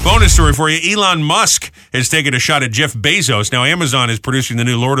 Bonus story for you. Elon Musk has taken a shot at Jeff Bezos. Now, Amazon is producing the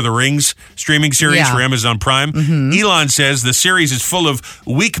new Lord of the Rings streaming series for Amazon Prime. Elon says the series is full of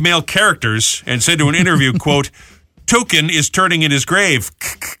weak male characters and said to an interview, quote, Token is turning in his grave.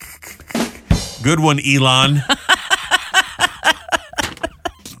 Good one, Elon.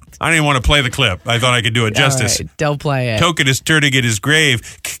 I didn't want to play the clip. I thought I could do it justice. All right, don't play it. Token is turning in his grave.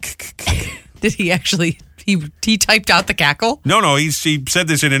 Did he actually... He typed out the cackle? No, he said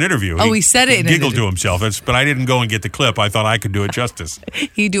this in an interview. He said it in an interview. Giggled to himself, but I didn't go and get the clip. I thought I could do it justice.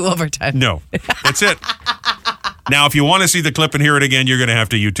 He do overtime. No, that's it. Now, if you want to see the clip and hear it again, you're going to have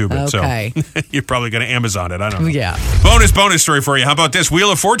to YouTube it. Okay. So you're probably going to Amazon it. I don't know. Yeah. Bonus story for you. How about this?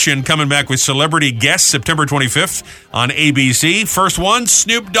 Wheel of Fortune coming back with celebrity guests September 25th on ABC. First one,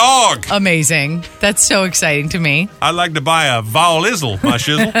 Snoop Dogg. Amazing. That's so exciting to me. I'd like to buy a vowel izzle, my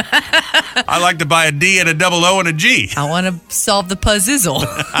shizzle. I like to buy a D and a double O and a G. I want to solve the puzzle.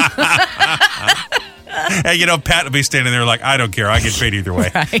 Hey, Pat will be standing there like, I don't care. I get paid either way.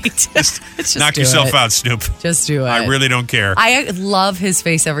 Right. Just knock yourself out, Snoop. Just do it. I really don't care. I love his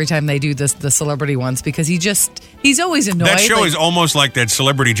face every time they do the celebrity ones because he's always annoyed. That show is almost like that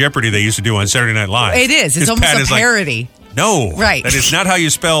Celebrity Jeopardy they used to do on Saturday Night Live. It is. It's almost a parody. Like, no. Right. That is not how you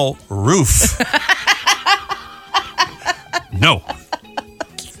spell roof. No.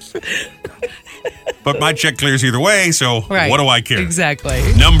 But my check clears either way, so what do I care?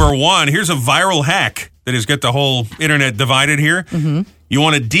 Exactly. Number 1, here's a viral hack that has got the whole internet divided here. You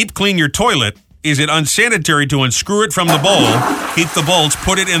want to deep clean your toilet. Is it unsanitary to unscrew it from the bowl, keep the bolts,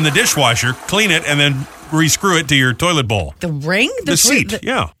 put it in the dishwasher, clean it, and then rescrew it to your toilet bowl? The ring? The seat,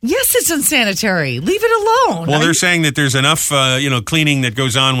 yeah. Yes, it's unsanitary. Leave it alone. Well, they're saying that there's enough, cleaning that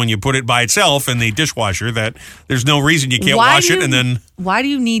goes on when you put it by itself in the dishwasher that there's no reason you can't wash it and then... Why do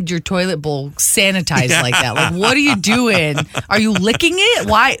you need your toilet bowl sanitized like that? Like, what are you doing? Are you licking it?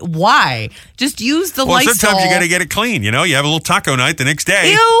 Why? Just use the Lysol. Well, sometimes you got to get it clean. You have a little taco night the next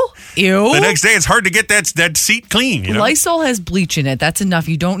day. Ew. The next day, it's hard to get that seat clean. Lysol has bleach in it. That's enough.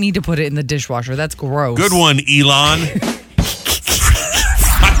 You don't need to put it in the dishwasher. That's gross. Good one, Elon.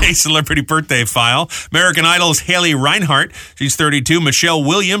 Friday celebrity birthday file. American Idol's Haley Reinhart. She's 32. Michelle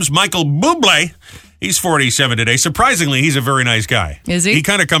Williams. Michael Bublé. He's 47 today. Surprisingly, he's a very nice guy. Is he? He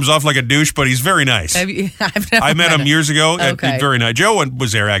kind of comes off like a douche, but he's very nice. I met him years ago. Okay. Very nice. Joe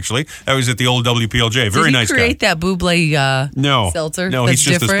was there, actually. I was at the old WPLJ. Very nice guy. Did he create that Bublé seltzer? No, he's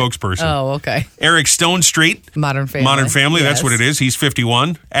just different? The spokesperson. Oh, okay. Eric Stone Street. Modern Family. That's what it is. He's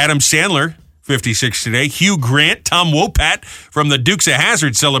 51. Adam Sandler, 56 today. Hugh Grant, Tom Wopat from the Dukes of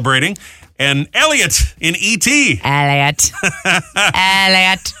Hazzard celebrating. And Elliot in E.T. Elliot.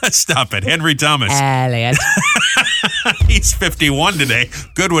 Stop it. Henry Thomas. Elliot. He's 51 today.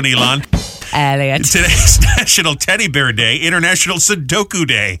 Good one, Elon. Elliot. Today's National Teddy Bear Day, International Sudoku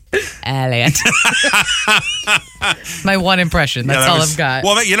Day. Elliot. My one impression. That's all I've got.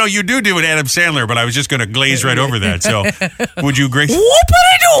 Well, you do an Adam Sandler, but I was just going to glaze right over that. So, would you agree?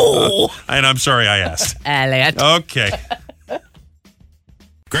 Whoop-a-doo! And I'm sorry I asked. Elliot. Okay.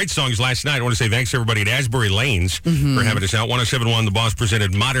 great songs last night. I want to say thanks to everybody at Asbury Lanes for having us out. 107.1 The Boss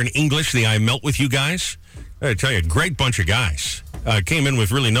presented Modern English, the I Melt With You guys. I tell you, great bunch of guys. Came in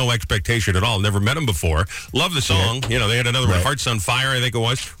with really no expectation at all. Never met them before. Love the song. You know, they had another one, Hearts on Fire, I think it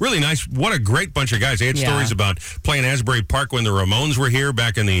was. Really nice. What a great bunch of guys. They had stories about playing Asbury Park when the Ramones were here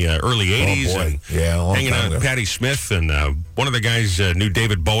back in the early 80s. Oh, boy. And hanging out with Patti Smith. And one of the guys knew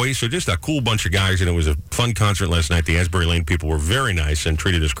David Bowie. So just a cool bunch of guys. And it was a fun concert last night. The Asbury Lane people were very nice and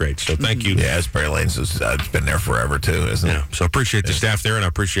treated us great. So thank you. Yeah, Asbury Lane's it's been there forever, too, isn't it? Yeah. So appreciate the staff there. And I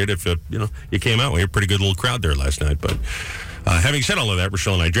appreciate if, you came out. We had a pretty good little crowd there last night. But having said all of that,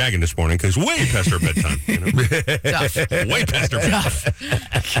 Rochelle and I dragging this morning because way past our bedtime. Way past our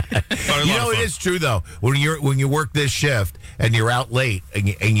bedtime. It is true though. When you work this shift and you're out late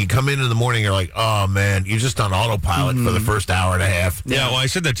and you come in the morning, you're like, oh man, you're just on autopilot for the first hour and a half. Yeah, well, I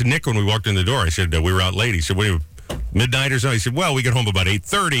said that to Nick when we walked in the door. I said we were out late. He said, "What are you, midnight or so?" He said, "Well, we get home about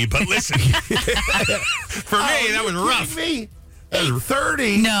 8:30." But listen, for me, that was rough.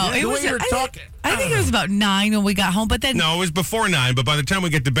 8:30? No, it was. I think it was about 9 when we got home, but then no, it was before 9. But by the time we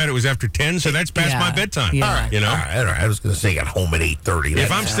get to bed, it was after 10. So that's past my bedtime. Yeah. All right, all right. I was going to say at home at 8:30.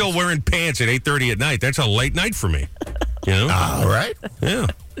 If I'm still wearing pants at 8:30 at night, that's a late night for me. All right. Yeah.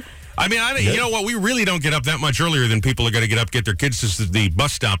 I mean, you know what? We really don't get up that much earlier than people are going to get up, get their kids to the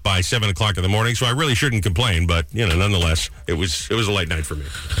bus stop by 7 o'clock in the morning. So I really shouldn't complain. But nonetheless, it was a late night for me.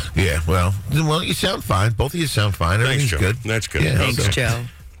 Yeah. Well, you sound fine. Both of you sound fine. Thanks, Joe. Good. That's good. Yeah, thanks, Joe.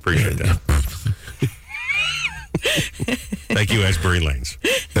 Appreciate that. Thank you, Asbury Lanes.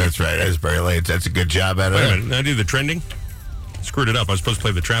 That's right, Asbury Lanes. That's a good job out of it. Wait a minute. Did I do the trending? Screwed it up. I was supposed to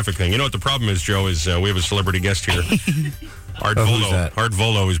play the traffic thing. You know what the problem is, Joe, is we have a celebrity guest here. Art Volo. Art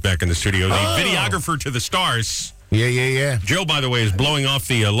Volo is back in the studio. The videographer to the stars. Yeah. Joe, by the way, is blowing off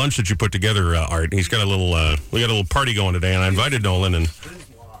the lunch that you put together, Art. He's got a little, we got a little party going today, and I invited Nolan, and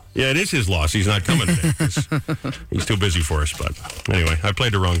yeah, it is his loss. He's not coming today. He's too busy for us, but anyway, I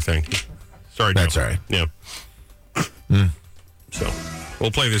played the wrong thing. Sorry, Joe. That's all right. Yeah. So,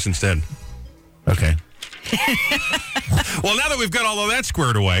 we'll play this instead. Okay. Well, now that we've got all of that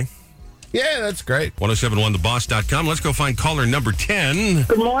squared away. Yeah, that's great. 1071theboss.com. Let's go find caller number 10.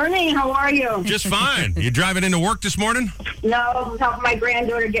 Good morning. How are you? Just fine. You driving into work this morning? No, I'm helping my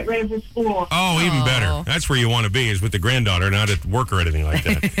granddaughter get ready for school. Oh, even better. That's where you want to be, is with the granddaughter, not at work or anything like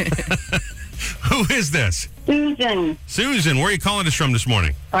that. Who is this? Susan. Susan, where are you calling us from this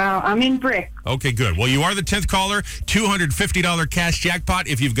morning? I'm in Brick. Okay, good. Well, you are the 10th caller. $250 cash jackpot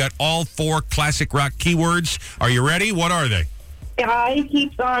if you've got all 4 classic rock keywords. Are you ready? What are they? Guy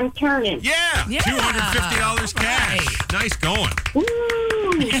keeps on turning. Yeah. $250 cash. Right. Nice going. Woo!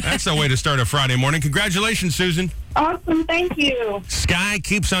 That's the way to start a Friday morning. Congratulations, Susan. Awesome. Thank you. Sky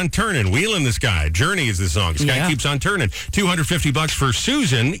Keeps on Turning. Wheel in the Sky. Journey is the song. Sky Keeps on Turning. $250 for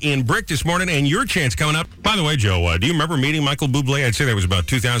Susan in Brick this morning, and your chance coming up. By the way, Joe, do you remember meeting Michael Bublé? I'd say that was about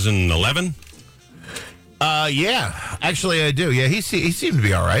 2011. Yeah, actually I do. Yeah, he seemed to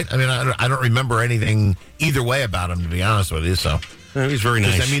be all right. I mean, I don't remember anything either way about him, to be honest with you. So he's very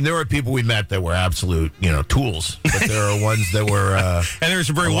nice. I mean, there were people we met that were absolute, tools, but there are ones that were. And there's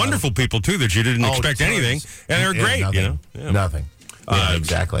some very wonderful people too that you didn't expect anything, and they're great. Nothing, nothing. Yeah,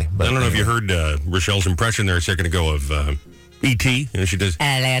 exactly. But I don't know if you heard Rochelle's impression there a second ago of E.T. She does.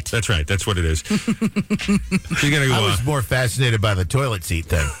 Elliot. That's right. That's what it is. She's gonna go. I was more fascinated by the toilet seat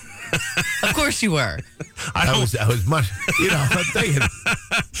then. Of course you were. I was much, I'm thinking.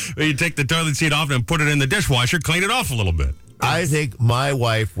 You take the toilet seat off and put it in the dishwasher, clean it off a little bit. I think my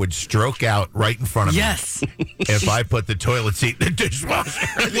wife would stroke out right in front of me. Yes. If I put the toilet seat in the dishwasher.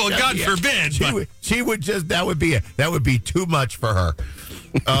 Well, God forbid. She would just, that would be too much for her.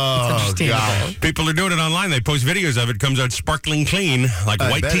 Oh, gosh. People are doing it online. They post videos of it. Comes out sparkling clean, like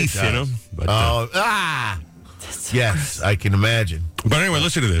white teeth, But, yes, I can imagine. But anyway,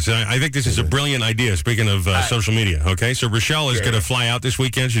 listen to this. I think this is a brilliant idea, speaking of social media, okay? So Rochelle is going to fly out this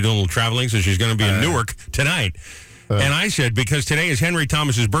weekend. She's doing a little traveling, so she's going to be in Newark tonight. And I said, because today is Henry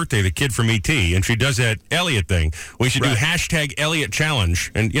Thomas's birthday, the kid from E.T., and she does that Elliot thing, we should do hashtag Elliot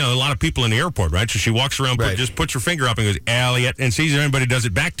Challenge. And, a lot of people in the airport, right? So she walks around, just puts her finger up and goes, Elliot, and sees if anybody does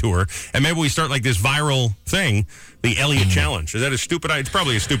it back to her. And maybe we start like this viral thing, the Elliot Challenge. Is that a stupid idea? It's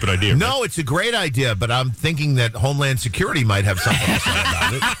probably a stupid idea. No, it's a great idea, but I'm thinking that Homeland Security might have something to say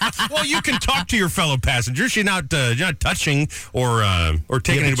about it. Well, you can talk to your fellow passengers. You're not touching or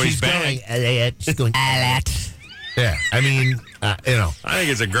taking anybody's bag. She's going, Elliot. Yeah, I mean, I think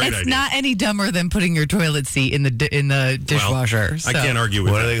it's a great idea. It's not any dumber than putting your toilet seat in the dishwasher. Well, I can't argue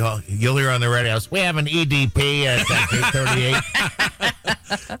with what that. do they call? You'll hear on the radio, we have an EDP at 8:38.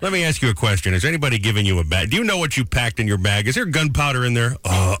 Let me ask you a question. Is anybody giving you a bag? Do you know what you packed in your bag? Is there gunpowder in there?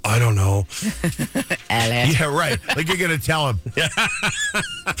 I don't know. Yeah, right. Like you're going to tell him.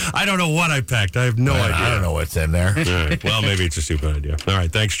 I don't know what I packed. I have no idea. I don't know what's in there. All right. Well, maybe it's a stupid idea. All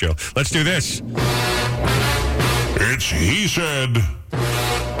right. Thanks, Joe. Let's do this. It's He Said,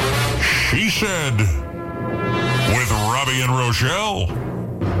 She Said with Robbie and Rochelle.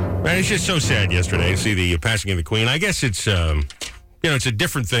 Man, it's just so sad yesterday to see the passing of the Queen. I guess it's, it's a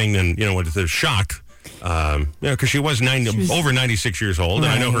different thing than, with the shock. Because she was over 96 years old,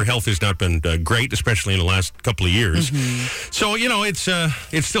 and I know her health has not been great, especially in the last couple of years. Mm-hmm. So,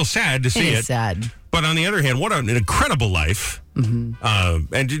 it's still sad to see it. It is sad. But on the other hand, what an incredible life.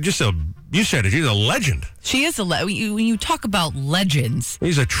 Mm-hmm. And just you said it, she's a legend. She is when you talk about legends.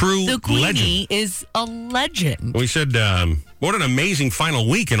 He's a true the Queenie legend. is a legend. We said, what an amazing final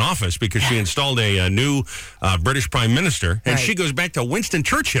week in office because she installed a new British Prime Minister, and she goes back to Winston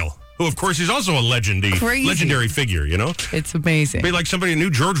Churchill, who, of course, is also a legendary figure, It's amazing. It'd be like somebody who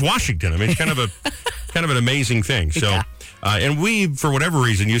knew George Washington. I mean, it's kind of an amazing thing. So, and we, for whatever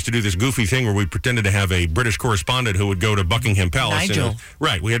reason, used to do this goofy thing where we pretended to have a British correspondent who would go to Buckingham Palace. Nigel.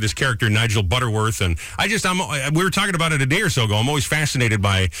 Right. We had this character, Nigel Butterworth, and we were talking about it a day or so ago. I'm always fascinated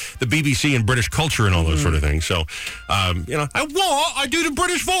by the BBC and British culture and all those sort of things. So, I do the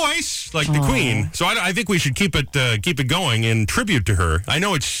British voice like the Queen. So I think we should keep it going in tribute to her. I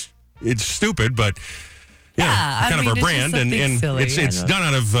know it's stupid, but kind of our brand, and it's done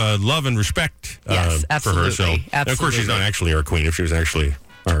out of love and respect for her. So, of course, she's not actually our queen. If she was actually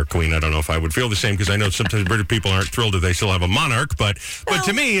our queen, I don't know if I would feel the same because I know sometimes British people aren't thrilled that they still have a monarch. But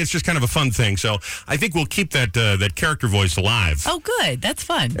to me, it's just kind of a fun thing. So I think we'll keep that character voice alive. Oh, good. That's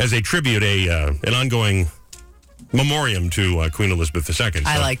fun. As a tribute, an ongoing memoriam to Queen Elizabeth II.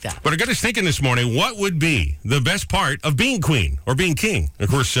 I like that. But I got us thinking this morning, what would be the best part of being queen or being king? Of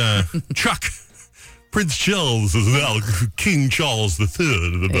course, Chuck, Prince Charles as well, King Charles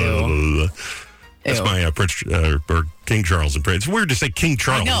III. That's my Prince or King Charles and Prince. It's weird to say King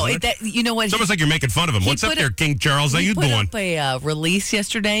Charles. No, you know what? It's almost like you're making fun of him. What's up there, King Charles? How you doing? He put up a release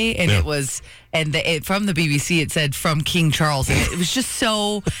yesterday, and it was from the BBC. It said from King Charles, and it was just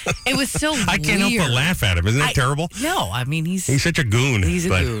so. It was so. I can't help but laugh at him. Isn't that terrible? No, I mean he's such a goon. He's a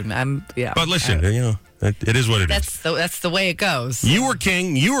goon. But listen, it is what it is. That's the way it goes. You were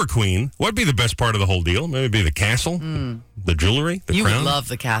king. You were queen. What'd be the best part of the whole deal? Maybe be the castle, the jewelry, the crown. You would love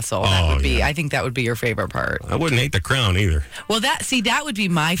the castle. That would be. I think that would be your favorite part. I wouldn't hate the crown either. Well, that would be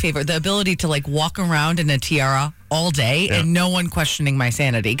my favorite. The ability to walk around in a tiara all day and no one questioning my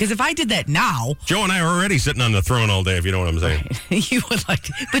sanity. Because if I did that now, Joe and I are already sitting on the throne all day. If you know what I'm saying, you would I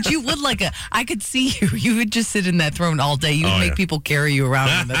could see you. You would just sit in that throne all day. You would make people carry you around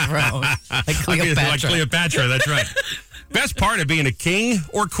on the throne, like Cleopatra. Like Cleopatra. That's right. Best part of being a king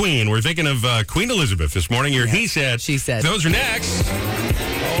or queen. We're thinking of Queen Elizabeth this morning. He said, she said. Those are next.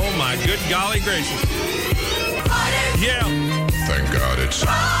 Oh my good golly gracious! Yeah. Thank God it's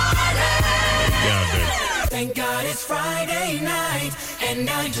Friday. Yeah, dude. Thank God it's Friday night, and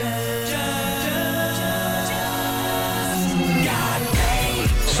I just got paid.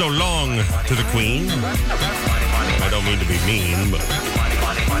 So long to the Queen. I don't mean to be mean, but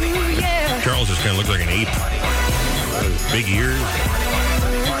Charles just kind of looks like an ape. Big ears.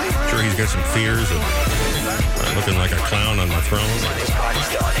 Sure, he's got some fears of looking like a clown on the throne.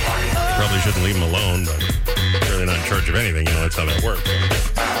 Probably shouldn't leave him alone, but sure they're not in charge of anything. That's how that works.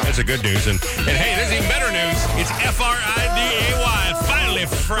 That's the good news. And hey, there's even better news. It's Friday. It's finally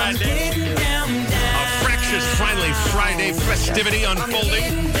Friday. A fractious finally Friday festivity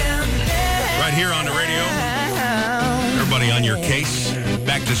unfolding right here on the radio. Everybody on your case.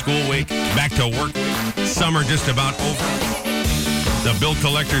 Back to school week. Back to work week. Summer just about over. The bill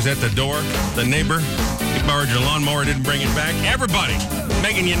collector's at the door. The neighbor, you borrowed your lawnmower, didn't bring it back. Everybody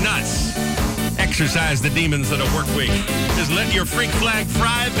making you nuts. Exercise the demons of the work week. Just let your freak flag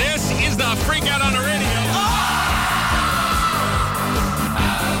fly. This is the Freak Out on the Radio.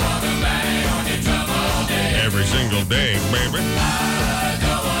 Every single day, baby.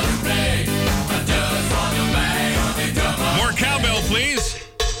 More cowbell, please.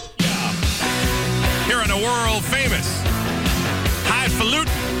 Here on the world famous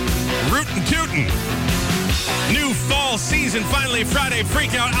highfalutin, rootin' tootin'. New fall season, finally Friday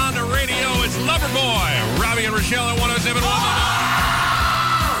Freak Out on the radio. It's Loverboy, Robbie and Rochelle at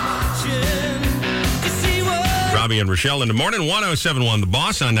 107.1. Robbie and Rochelle in the morning, 107.1 The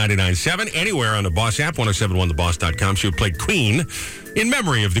Boss on 99.7. Anywhere on the Boss app, 107.1theboss.com. She played Queen in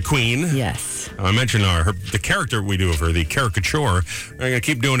memory of the Queen. Yes. I mentioned the character we do of her, the caricature. I'm going to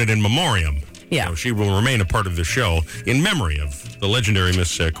keep doing it in memoriam. Yeah. She will remain a part of the show in memory of the legendary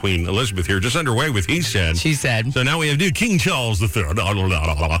Miss Queen Elizabeth here. Just underway with He Said. She Said. So now we have new King Charles III.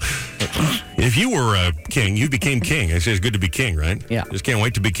 If you were king, you became king. I say it's good to be king, right? Yeah. Just can't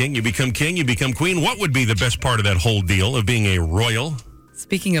wait to be king. You become queen. What would be the best part of that whole deal of being a royal?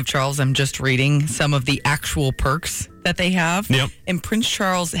 Speaking of Charles, I'm just reading some of the actual perks that they have. Yep. And Prince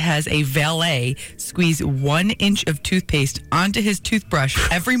Charles has a valet squeeze 1 inch of toothpaste onto his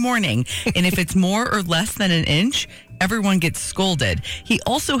toothbrush every morning. And if it's more or less than an inch, everyone gets scolded. He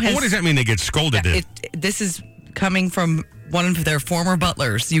also has... What does that mean, they get scolded? This is coming from one of their former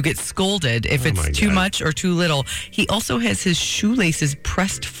butlers. You get scolded if it's too much or too little. He also has his shoelaces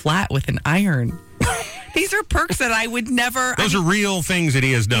pressed flat with an iron. These are perks that I would never... Those are real things that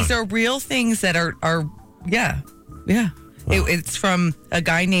he has done. These are real things that are yeah. It's from a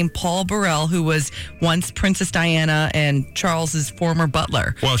guy named Paul Burrell, who was once Princess Diana and Charles's former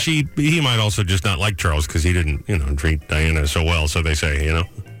butler. Well, he might also just not like Charles because he didn't, treat Diana so well. So they say, I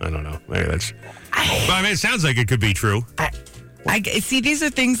don't know. Maybe that's... I mean, it sounds like it could be true. I see, these are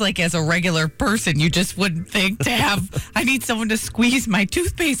things like as a regular person, you just wouldn't think to have, I need someone to squeeze my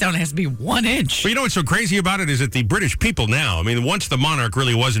toothpaste out. It has to be 1 inch. But you know what's so crazy about it is that the British people now, I mean, once the monarch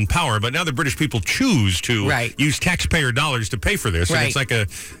really was in power, but now the British people choose to use taxpayer dollars to pay for this. And it's like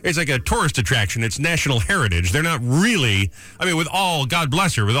a tourist attraction. It's national heritage. They're not really, I mean, with all, God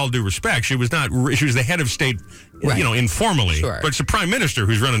bless her, with all due respect, she was the head of state, informally. Sure. But it's the prime minister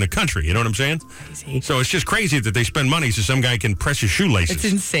who's running the country. You know what I'm saying? Crazy. So it's just crazy that they spend money so some guy can press his shoelaces. It's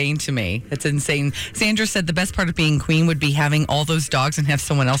insane to me. It's insane. Sandra said the best part of being queen would be having all those dogs and have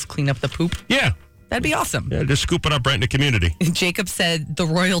someone else clean up the poop. Yeah. That'd be awesome. Yeah, just scoop it up right in the community. Jacob said the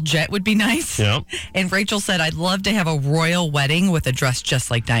royal jet would be nice. Yeah. And Rachel said, I'd love to have a royal wedding with a dress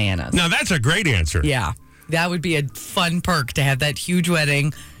just like Diana's. Now, that's a great answer. Yeah. That would be a fun perk to have that huge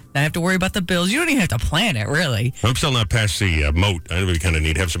wedding. Not have to worry about the bills. You don't even have to plan it, really. I'm still not past the moat. I would be kind of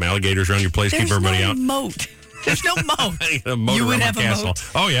neat. Have some alligators around your place, keep everybody out. Moat. There's no moat. A moat you around would my have castle. a moat.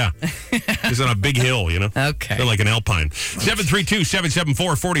 Oh, yeah. It's on a big hill, Okay. They're like an alpine.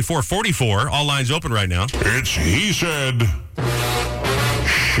 732-774-4444. All lines open right now. It's He Said,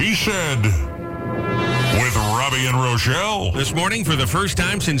 She Said, with Robbie and Rochelle. This morning, for the first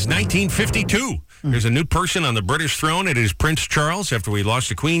time since 1952, there's a new person on the British throne. It is Prince Charles, after we lost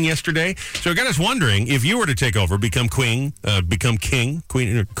the Queen yesterday. So it got us wondering, if you were to take over, become king,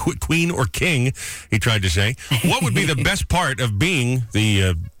 queen or king, he tried to say, what would be the best part of being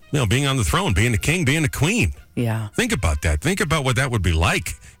being on the throne, being the king, being the queen? Yeah. Think about that. Think about what that would be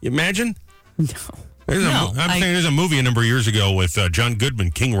like. You imagine? No. There's a movie a number of years ago with John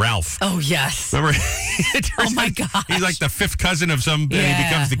Goodman, King Ralph. Oh, yes. Remember? Oh, my gosh. He's like the fifth cousin of some, and he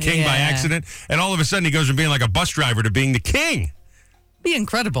becomes the king by accident. And all of a sudden, he goes from being like a bus driver to being the king. Be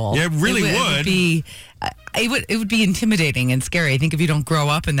incredible. Yeah, it really would. It would be intimidating and scary. I think if you don't grow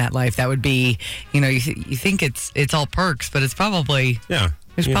up in that life, that would be, you think it's all perks, but it's probably... Yeah.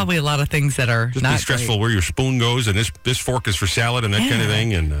 There's probably a lot of things that are just not be stressful. great. Where your spoon goes, and this fork is for salad, and that kind of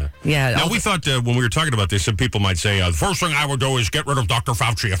thing. And now we thought when we were talking about this, some people might say the first thing I would do is get rid of Dr.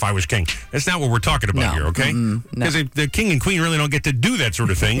 Fauci if I was king. That's not what we're talking about here, okay? Because the king and queen really don't get to do that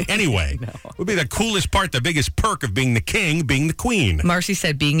sort of thing anyway. It would be the coolest part, the biggest perk of being the king, being the queen. Marcy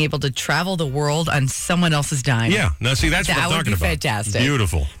said being able to travel the world on someone else's dime. Yeah, now see that's what I'm talking about. That would be fantastic.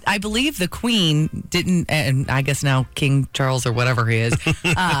 Beautiful. I believe the queen didn't, and I guess now King Charles or whatever he is.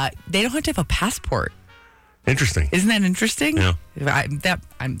 They don't have to have a passport. Interesting. Isn't that interesting? Yeah.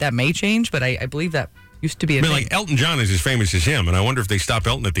 That may change, but I believe that used to be a thing. Like Elton John is as famous as him, and I wonder if they stop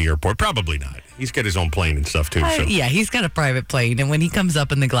Elton at the airport. Probably not. He's got his own plane and stuff, too. Yeah, he's got a private plane, and when he comes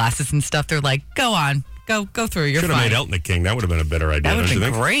up in the glasses and stuff, they're like, go on, go through, you're fine. Should have made Elton a king. That would have been a better idea, That would don't have you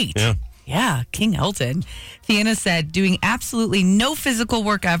been think? great. Yeah. Yeah, King Elton. Theana said doing absolutely no physical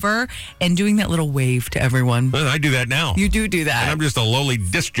work ever and doing that little wave to everyone. Well, I do that now. You do that. And I'm just a lowly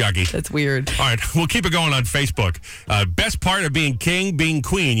disc jockey. That's weird. All right, we'll keep it going on Facebook. Best part of being king, being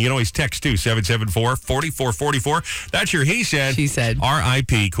queen. You can always text too, 774-4444. That's your He Said. She said.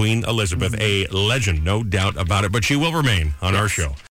 R.I.P. Queen Elizabeth, a legend, no doubt about it. But she will remain on our show.